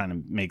 They're just trying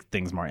to make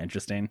things more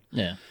interesting.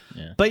 Yeah.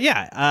 But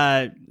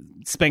yeah,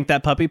 spank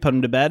that puppy, put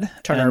him to bed.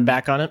 Turn our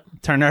back on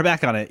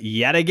it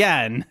Yet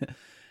again.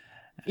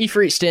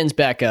 Ifrit stands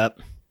back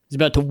up. He's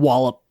about to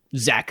wallop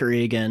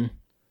Zachary again.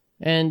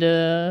 And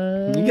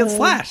he gets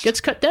slashed.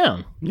 Gets cut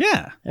down.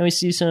 Yeah. And we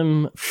see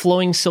some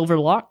flowing silver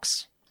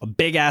locks. A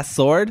big-ass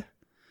sword.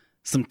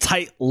 Some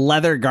tight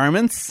leather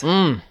garments.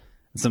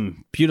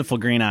 Some beautiful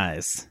green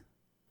eyes.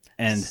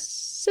 And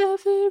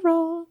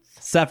Sephiroth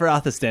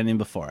is standing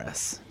before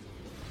us.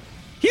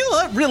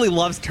 really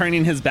loves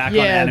turning his back on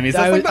Yeah, enemies.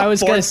 That's like the I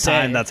was gonna fourth say,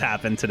 time that's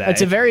happened today.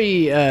 It's a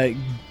very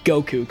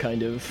Goku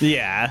kind of.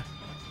 Yeah.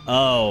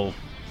 Oh,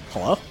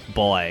 Hello?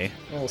 boy.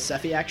 A little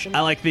Sephi action.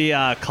 I like the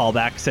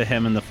callback to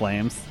him in the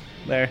flames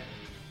there.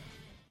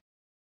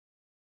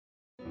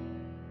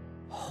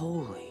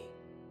 Holy.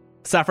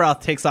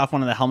 Sephiroth takes off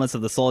one of the helmets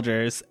of the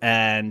soldiers,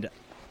 and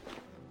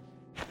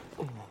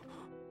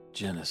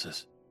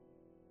Genesis.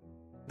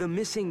 The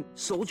missing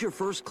soldier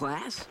first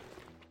class?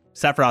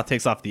 Sephiroth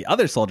takes off the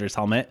other soldier's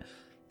helmet,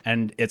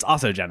 and it's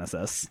also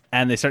Genesis.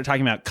 And they start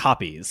talking about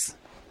copies.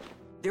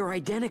 They're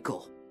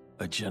identical.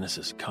 A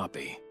Genesis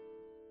copy.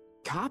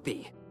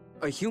 Copy?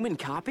 A human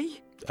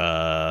copy?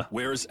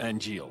 Where's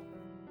Angeal?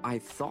 I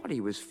thought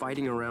he was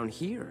fighting around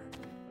here.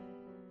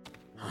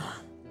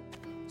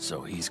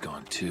 So he's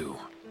gone too.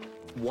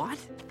 What?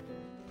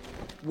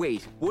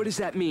 Wait, what does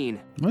that mean?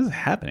 What is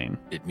happening?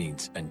 It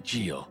means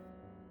Angeal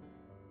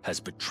has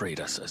betrayed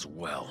us as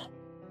well.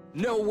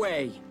 No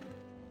way!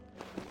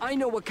 I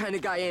know what kind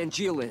of guy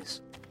Angeal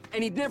is,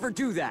 and he'd never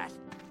do that.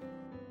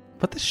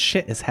 What the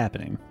shit is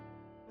happening?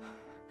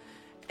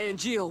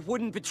 Angeal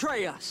wouldn't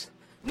betray us.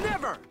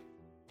 Never!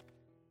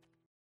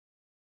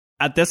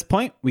 At this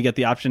point, we get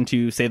the option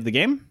to save the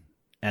game,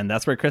 and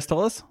that's where Chris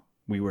told us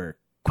we were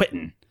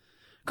quitting.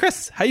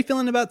 Chris, how you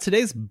feeling about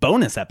today's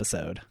bonus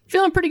episode?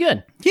 Feeling pretty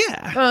good.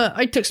 Yeah.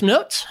 I took some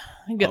notes.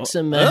 I got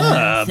some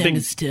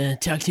things to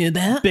talk to you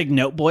about. Big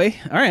note boy.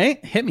 All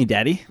right, hit me,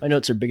 daddy. My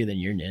notes are bigger than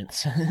your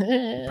notes.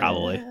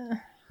 Probably.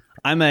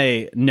 I'm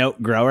a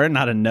note grower,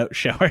 not a note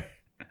shower.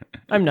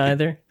 I'm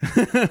neither.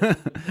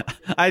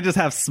 I just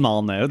have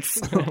small notes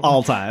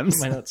all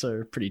times. My notes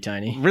are pretty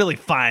tiny. Really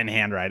fine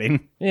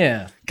handwriting.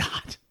 Yeah.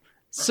 God.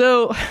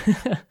 So,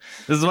 This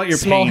is what you're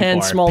small paying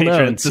hand, for, small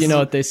patrons. notes. You know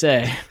what they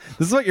say.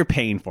 This is what you're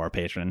paying for,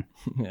 patron.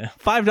 Yeah.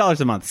 $5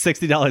 a month,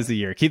 $60 a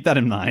year. Keep that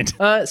in mind.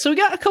 So we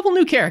got a couple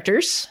new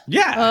characters.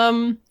 Yeah.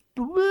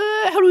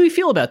 How do we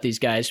feel about these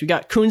guys? We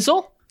got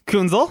Kunzel.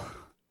 Kunzel.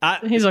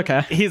 He's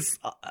okay. He's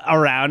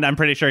around. I'm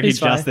pretty sure he He's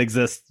just fine.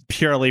 exists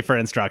purely for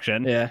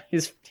instruction. Yeah,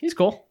 he's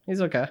cool.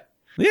 He's okay.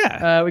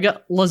 Yeah. We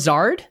got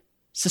Lazard.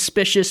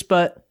 Suspicious,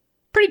 but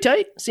pretty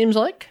tight, seems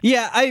like.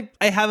 Yeah,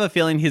 I have a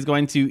feeling he's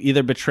going to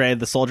either betray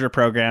the soldier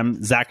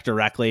program, Zack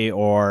directly,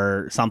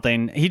 or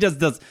something. He just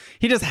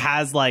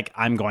has like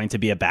I'm going to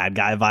be a bad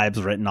guy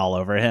vibes written all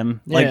over him.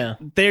 Like Yeah.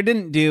 they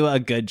didn't do a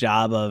good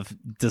job of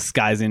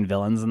disguising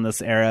villains in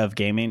this era of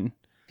gaming.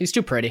 He's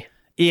too pretty.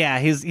 Yeah,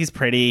 he's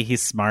pretty,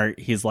 he's smart,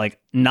 he's like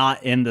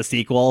not in the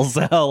sequels,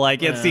 so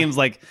like it seems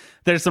like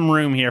there's some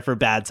room here for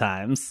bad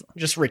times.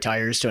 Just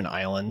retires to an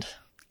island.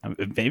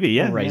 Maybe,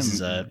 yeah.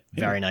 Raises yeah. a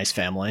very nice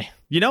family.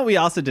 You know what we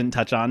also didn't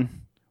touch on?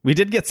 We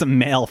did get some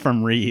mail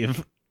from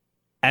Reeve.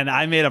 And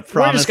I made a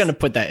promise. We're just going to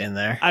put that in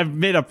there. I've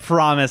made a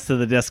promise to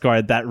the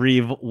Discord that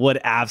Reeve would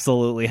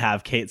absolutely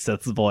have Kate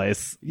Sith's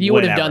voice. You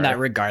would have whenever. done that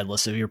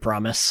regardless of your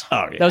promise.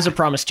 Oh, yeah. That was a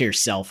promise to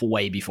yourself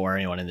way before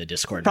anyone in the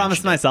Discord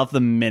Promised mentioned myself the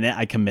minute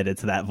I committed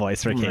to that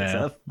voice for Kate Yeah.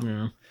 Sith.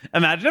 Yeah.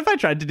 Imagine if I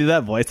tried to do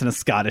that voice in a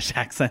Scottish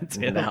accent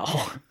too. it. No.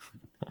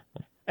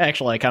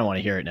 Actually, I kind of want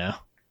to hear it now.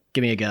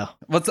 Give me a go.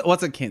 What's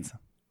it, Kate?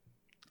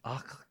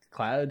 Oh,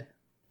 Cloud.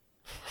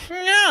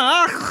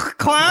 Yeah,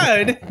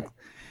 Cloud.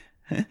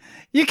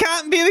 You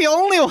can't be the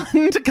only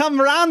one to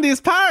come around these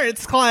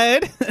parts,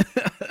 Cloud.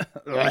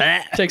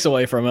 Takes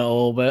away from it a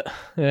little bit.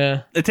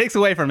 Yeah. It takes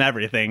away from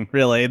everything,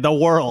 really. The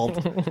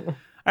world. All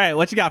right,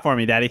 what you got for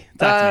me, Daddy?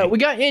 Talk to me. We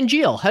got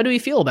Angeal. How do we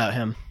feel about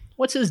him?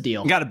 What's his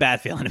deal? Got a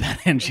bad feeling about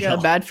Angeal. You got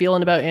a bad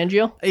feeling about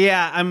Angeal?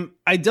 Yeah,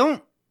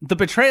 the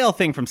betrayal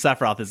thing from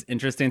Sephiroth is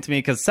interesting to me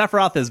because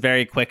Sephiroth is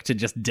very quick to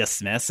just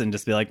dismiss and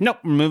just be like, nope,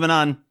 we're moving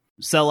on.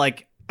 So,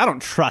 like, I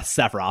don't trust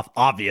Sephiroth,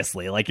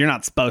 obviously. Like, you're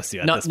not supposed to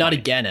at this Not point.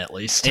 again, at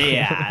least.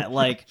 Yeah,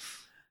 like,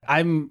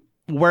 I'm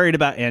worried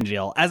about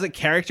Angeal. As a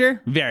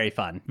character, very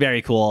fun,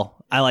 very cool.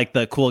 I like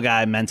the cool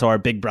guy, mentor,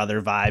 big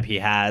brother vibe he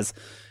has.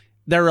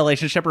 Their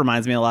relationship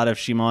reminds me a lot of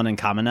Shimon and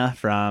Kamina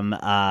from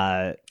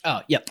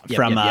Yep,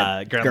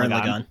 Gurren Gurren Lagann.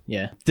 Lagann.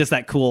 Yeah. Just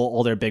that cool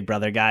older big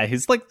brother guy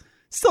who's like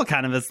still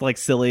kind of is like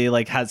silly,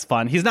 like has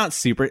fun. He's not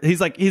super. He's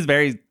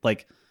very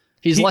like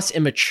He's less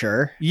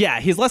immature. yeah,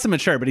 he's less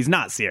immature, but he's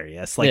not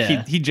serious. Like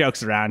Yeah. he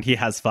jokes around. He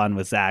has fun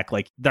with Zack.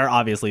 Like they're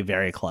obviously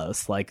very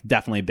close. Like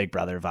definitely big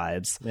brother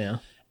vibes. Yeah.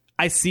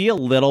 I see a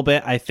little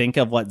bit, I think,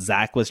 of what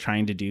Zack was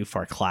trying to do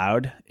for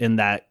Cloud in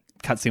that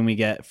cutscene we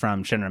get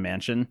from Shinra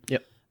Mansion.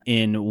 Yep.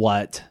 In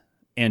what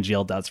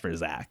Angeal does for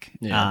Zack.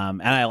 Yeah.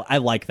 And I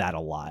like that a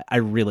lot. I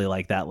really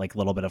like that, like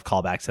little bit of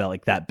callback to that,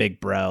 like that big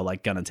bro,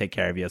 like gonna take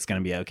care of you. It's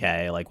gonna be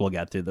okay. Like we'll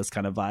get through this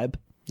kind of vibe.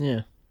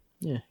 Yeah.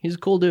 Yeah. He's a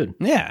cool dude.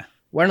 Yeah.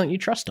 Why don't you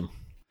trust him?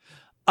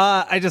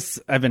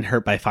 I've been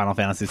hurt by Final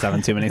Fantasy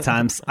VII too many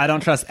times. I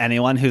don't trust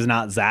anyone who's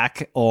not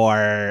Zack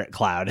or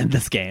Cloud in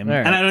this game. All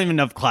right. And I don't even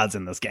know if Cloud's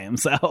in this game,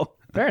 so.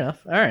 Fair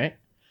enough. All right.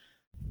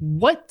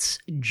 What's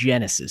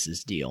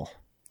Genesis's deal?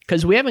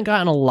 Because we haven't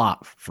gotten a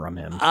lot from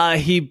him.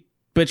 He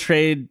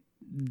betrayed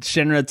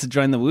Shinra to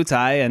join the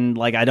Wutai, and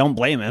like I don't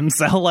blame him.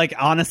 So like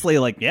honestly,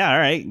 like yeah, all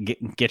right,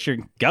 get your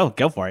go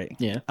for it.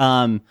 Yeah.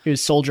 He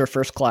was soldier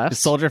first class.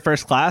 Soldier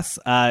first class.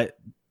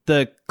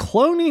 The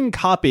cloning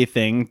copy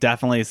thing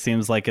definitely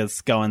seems like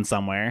it's going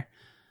somewhere.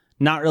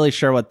 Not really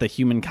sure what the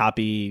human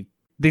copy...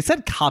 They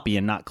said copy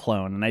and not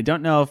clone, and I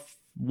don't know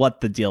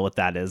what the deal with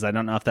that is. I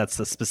don't know if that's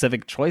a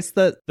specific choice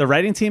that the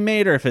writing team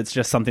made or if it's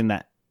just something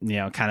that,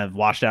 kind of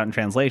washed out in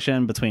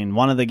translation between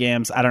one of the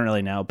games. I don't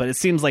really know, but it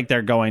seems like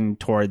they're going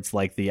towards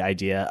like the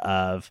idea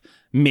of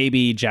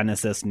maybe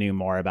Genesis knew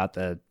more about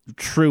the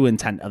true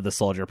intent of the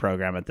soldier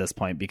program at this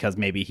point because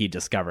maybe he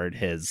discovered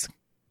his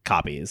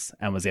copies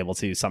and was able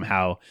to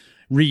somehow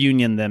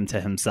reunion them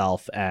to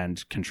himself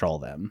and control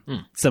them.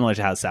 Similar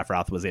to how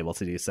Sephiroth was able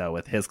to do so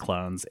with his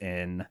clones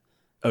in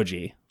OG.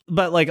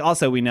 But like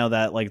also we know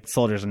that like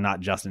soldiers are not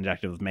just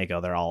injected with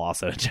Mako, they're all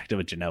also injected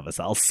with Genova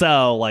cells.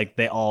 So like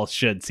they all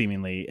should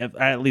seemingly,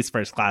 at least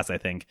first class, I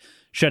think,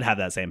 should have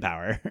that same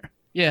power.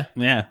 Yeah.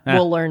 Yeah.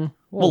 We'll learn.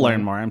 We'll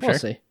learn more, I'm We'll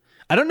sure. see.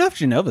 I don't know if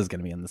Genova's going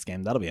to be in this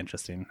game. That'll be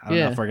interesting. I don't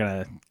know if we're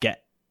going to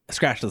get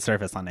scratch the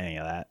surface on any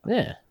of that.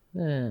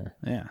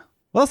 Yeah.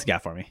 What else you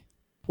got for me?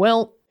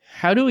 Well,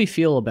 how do we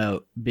feel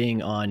about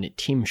being on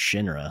Team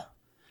Shinra?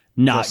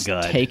 Not Just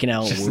good. Taking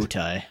out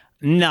Wutai.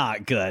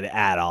 Not good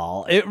at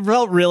all. It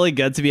felt really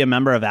good to be a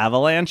member of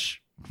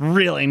Avalanche.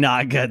 Really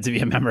not good to be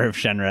a member of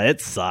Shinra. It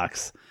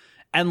sucks.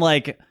 And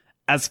like,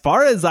 as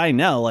far as I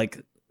know,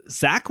 like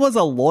Zack was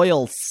a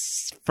loyal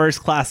first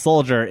class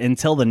soldier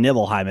until the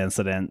Nibelheim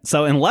incident.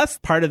 So unless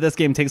part of this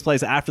game takes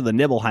place after the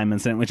Nibelheim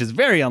incident, which is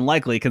very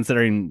unlikely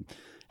considering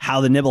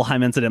how the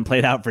Nibelheim incident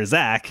played out for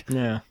Zack,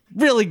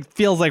 really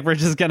feels like we're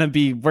just going to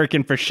be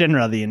working for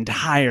Shinra the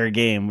entire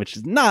game, which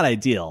is not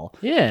ideal.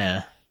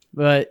 Yeah.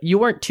 But you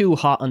weren't too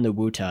hot on the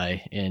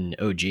Wutai in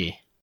OG.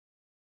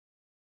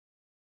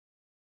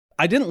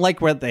 I didn't like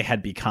what they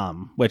had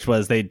become, which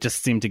was they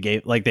just seemed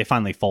to they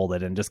finally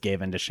folded and just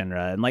gave in to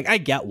Shinra. And like, I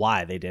get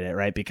why they did it,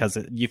 right? Because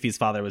Yuffie's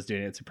father was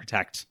doing it to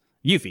protect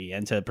Yuffie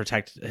and to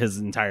protect his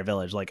entire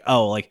village. Like,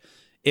 oh, like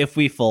if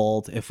we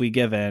fold, if we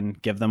give in,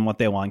 give them what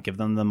they want, give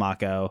them the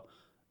Mako,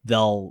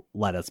 they'll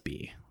let us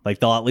be. Like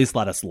they'll at least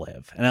let us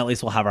live. And at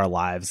least we'll have our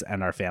lives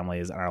and our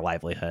families and our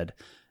livelihood.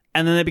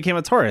 And then they became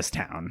a tourist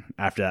town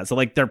after that. So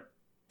like they're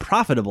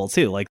profitable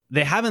too. Like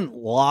they haven't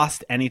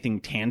lost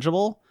anything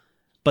tangible,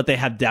 but they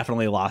have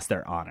definitely lost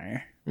their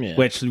honor,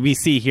 which we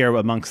see here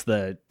amongst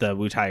the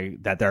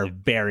Wutai, that they're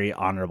very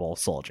honorable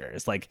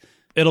soldiers. Like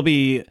it'll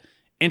be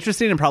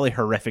interesting and probably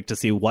horrific to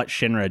see what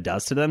Shinra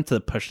does to them to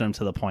push them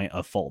to the point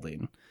of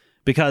folding,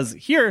 because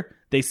here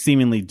they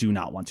seemingly do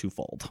not want to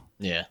fold.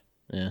 Yeah.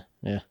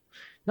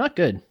 Not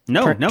good.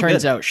 No, turns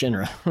good. out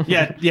Shinra.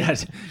 yeah.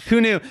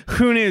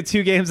 Who knew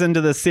 2 games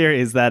into the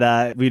series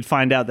that we'd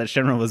find out that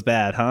Shinra was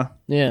bad, huh?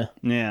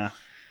 Yeah.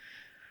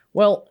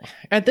 Well,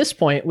 at this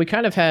point, we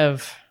kind of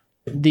have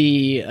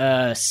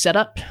the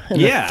setup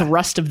and the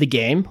thrust of the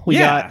game. We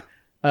got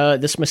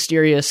this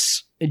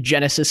mysterious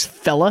Genesis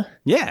fella.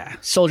 Yeah.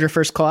 Soldier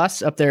first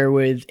class up there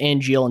with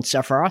Angeal and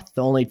Sephiroth,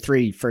 the only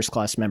 3 first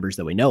class members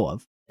that we know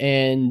of.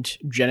 And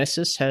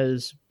Genesis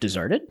has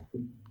deserted.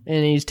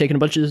 And he's taken a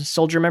bunch of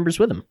soldier members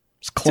with him.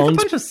 Took a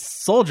bunch of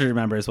soldier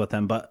members with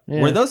him, but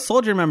were those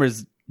soldier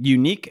members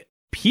unique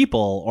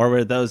people or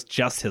were those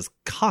just his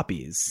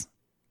copies?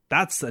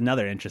 That's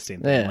another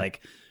interesting thing. Like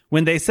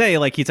when they say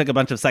like he took a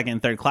bunch of second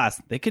and third class,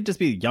 they could just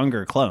be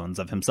younger clones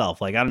of himself.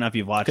 Like I don't know if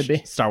you've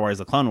watched Star Wars: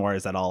 The Clone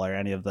Wars at all, or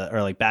any of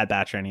or like Bad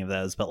Batch or any of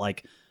those, but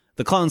like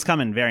the clones come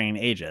in varying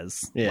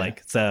ages.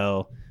 Like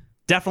so.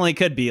 Definitely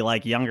could be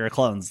like younger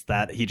clones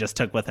that he just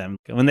took with him.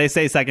 When they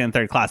say second and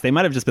third class, they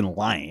might have just been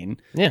lying.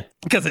 Yeah.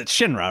 Because it's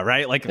Shinra,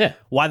 right? Like,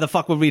 why the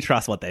fuck would we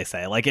trust what they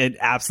say? Like, it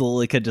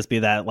absolutely could just be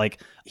that,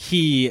 like,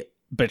 he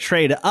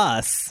betrayed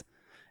us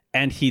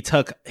and he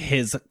took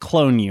his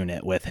clone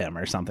unit with him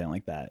or something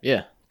like that.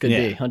 Yeah. Could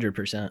be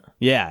 100%.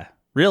 Yeah.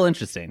 Real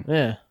interesting.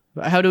 Yeah.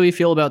 How do we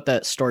feel about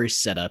that story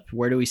setup?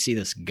 Where do we see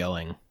this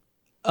going?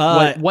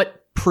 What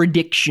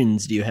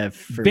predictions do you have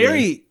for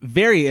me?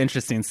 Very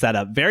interesting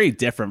setup, very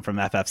different from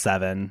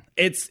FF7.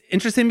 It's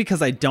interesting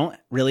because I don't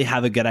really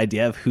have a good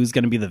idea of who's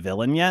going to be the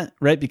villain yet,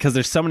 right? Because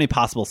there's so many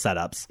possible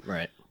setups.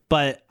 Right.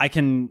 But I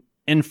can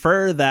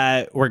infer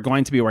that we're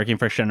going to be working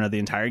for Shinra the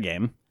entire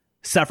game.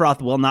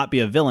 Sephiroth will not be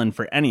a villain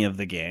for any of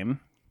the game.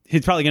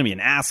 He's probably going to be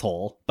an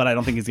asshole, but I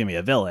don't think he's going to be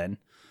a villain.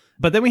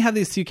 But then we have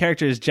these 2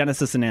 characters,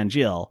 Genesis and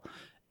Angeal.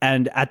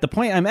 And at the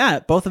point I'm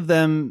at, both of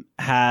them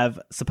have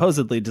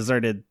supposedly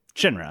deserted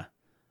Shinra.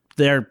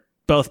 They're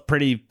both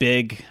pretty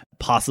big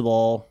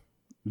possible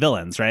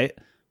villains, right?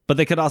 But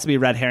they could also be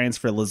red herrings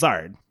for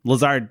Lazard.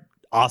 Lazard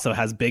also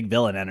has big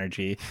villain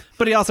energy,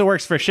 but he also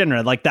works for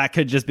Shinra. Like that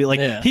could just be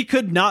like, he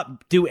could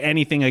not do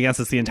anything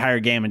against us the entire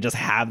game and just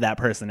have that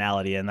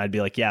personality. And I'd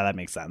be like, yeah, that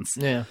makes sense.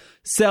 Yeah.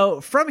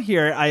 So from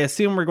here, I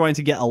assume we're going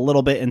to get a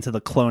little bit into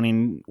the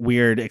cloning,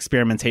 weird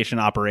experimentation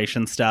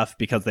operation stuff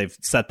because they've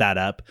set that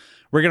up.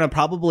 We're going to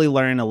probably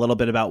learn a little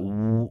bit about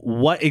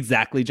what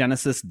exactly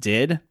Genesis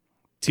did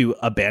to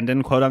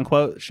abandon, quote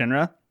unquote,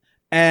 Shinra.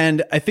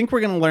 And I think we're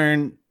going to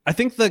learn I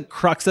think the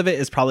crux of it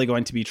is probably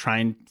going to be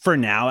trying, for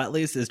now at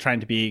least, is trying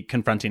to be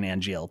confronting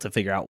Angeal to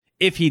figure out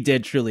if he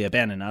did truly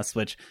abandon us,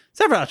 which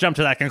Sephiroth jumped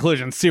to that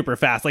conclusion super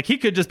fast. Like, he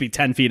could just be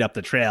 10 feet up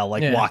the trail,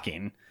 like,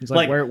 walking. He's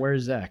like,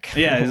 where's Zach?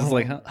 Yeah, he's just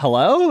like,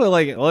 hello?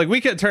 Like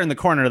we could turn the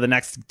corner of the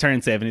next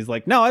turn save, and he's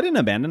like, no, I didn't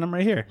abandon him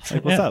right here.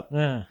 Like, what's up?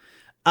 Yeah.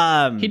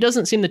 He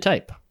doesn't seem the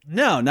type.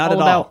 No, not all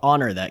at about all.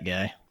 honor, that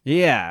guy.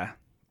 Yeah.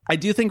 I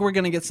do think we're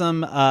going to get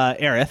some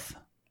Aerith,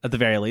 at the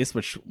very least,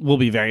 which will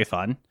be very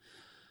fun.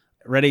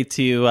 Ready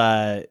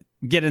to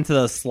get into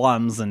those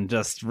slums and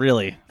just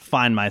really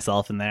find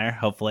myself in there,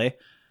 hopefully.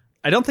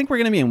 I don't think we're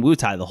going to be in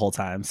Wutai the whole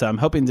time, so I'm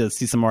hoping to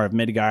see some more of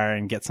Midgar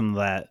and get some of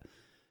that.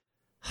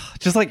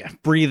 Just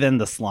like breathe in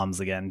the slums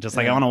again. Just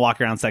like I want to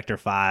walk around Sector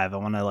 5. I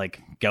want to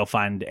like go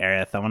find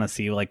Aerith. I want to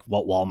see like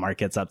what Walmart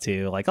gets up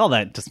to, like all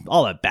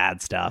that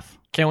bad stuff.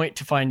 Can't wait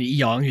to find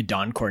young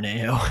Don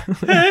Corneo.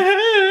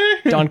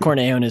 Don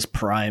Corneo in his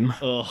prime.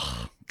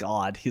 Oh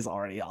God, he's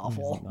already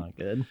awful. He's not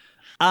good.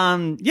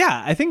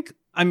 Yeah, I think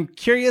I'm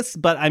curious,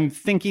 but I'm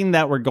thinking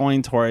that we're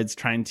going towards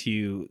trying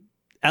to,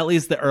 at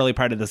least the early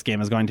part of this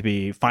game is going to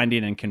be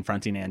finding and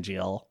confronting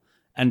Angeal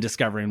and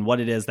discovering what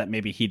it is that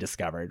maybe he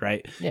discovered,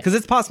 right? Because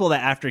it's possible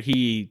that after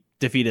he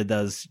defeated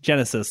those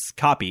Genesis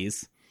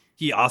copies,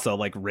 he also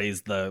like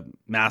raised the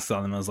mask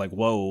on them and was like,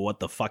 whoa,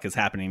 what the fuck is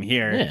happening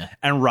here? Yeah.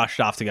 And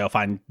rushed off to go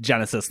find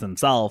Genesis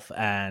himself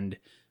and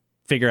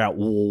figure out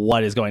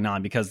what is going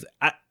on. Because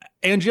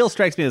Angeal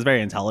strikes me as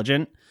very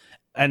intelligent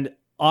and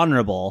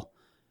honorable,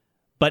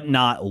 but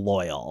not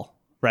loyal,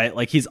 right?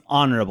 Like he's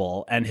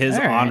honorable and his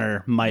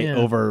honor might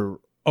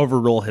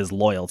overrule his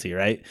loyalty,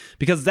 right?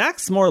 Because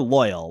Zack's more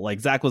loyal. Like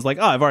Zack was like,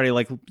 oh, I've already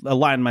like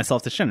aligned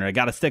myself to Shinra. I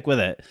got to stick with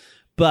it.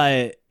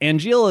 But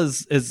Angeal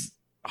is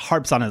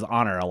harps on his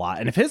honor a lot.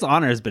 And if his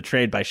honor is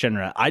betrayed by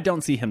Shinra, I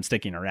don't see him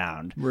sticking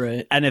around.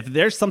 Right. And if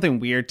there's something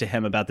weird to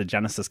him about the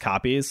Genesis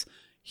copies,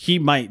 he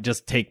might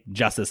just take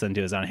justice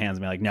into his own hands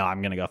and be like, no,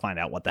 I'm going to go find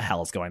out what the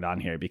hell is going on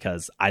here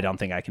because I don't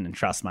think I can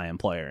entrust my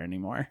employer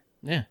anymore.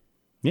 Yeah.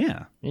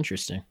 Yeah.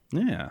 Interesting.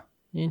 Yeah.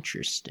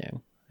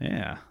 Interesting.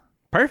 Yeah.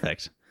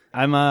 Perfect.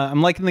 I'm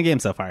liking the game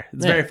so far.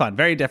 It's very fun,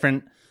 very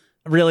different.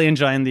 Really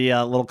enjoying the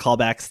little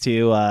callbacks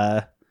to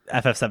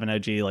FF7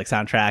 OG like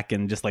soundtrack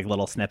and just like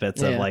little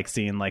snippets of like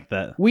seeing like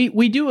the.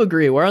 We do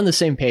agree. We're on the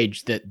same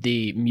page that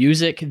the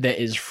music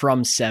that is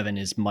from 7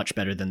 is much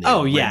better than the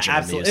original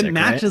absolutely. music, it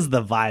matches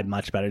the vibe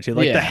much better too.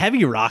 Like the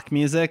heavy rock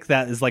music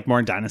that is like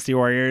more Dynasty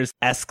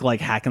Warriors-esque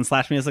like hack and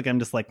slash music. I'm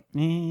just like,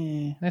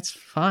 that's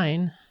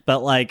fine.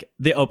 But like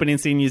the opening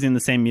scene using the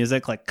same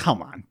music, like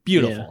come on,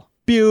 beautiful. Yeah.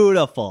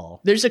 Beautiful.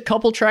 There's a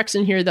couple tracks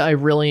in here that I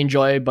really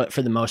enjoy, but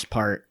for the most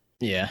part,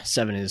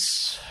 7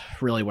 is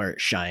really where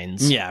it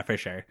shines. Yeah, for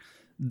sure.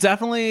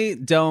 Definitely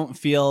don't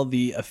feel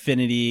the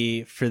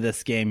affinity for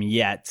this game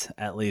yet,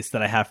 at least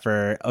that I have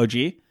for OG.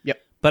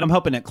 Yep. But I'm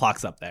hoping it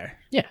clocks up there.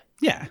 Yeah.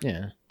 Yeah.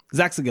 Yeah.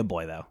 Zack's a good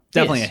boy, though.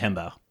 Definitely a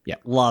himbo. Yeah.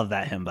 Love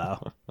that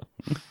himbo.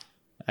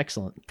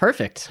 Excellent.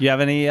 Perfect. You have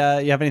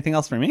anything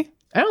else for me?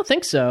 I don't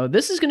think so.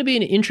 This is going to be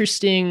an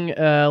interesting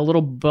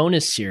little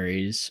bonus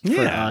series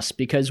for us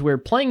because we're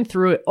playing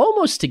through it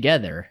almost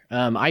together.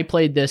 I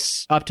played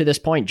this up to this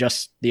point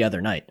just the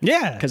other night.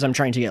 Yeah. Because I'm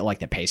trying to get like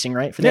the pacing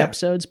right for the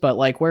episodes. But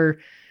like we're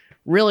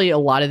really, a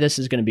lot of this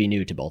is going to be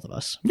new to both of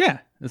us. Yeah.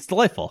 It's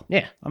delightful.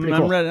 Yeah.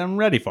 I'm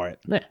ready for it.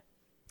 Yeah.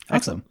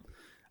 Awesome.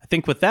 I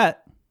think with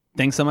that,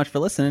 thanks so much for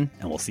listening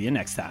and we'll see you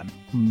next time.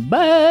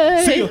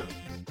 Bye. See you.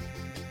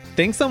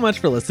 Thanks so much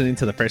for listening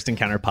to the First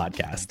Encounter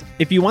podcast.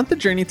 If you want the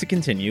journey to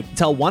continue,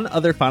 tell one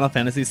other Final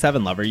Fantasy VII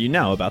lover you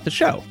know about the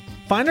show.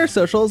 Find our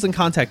socials and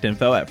contact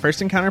info at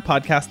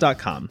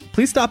firstencounterpodcast.com.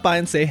 Please stop by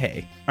and say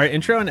hey. Our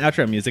intro and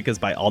outro music is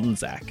by Alden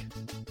Zach.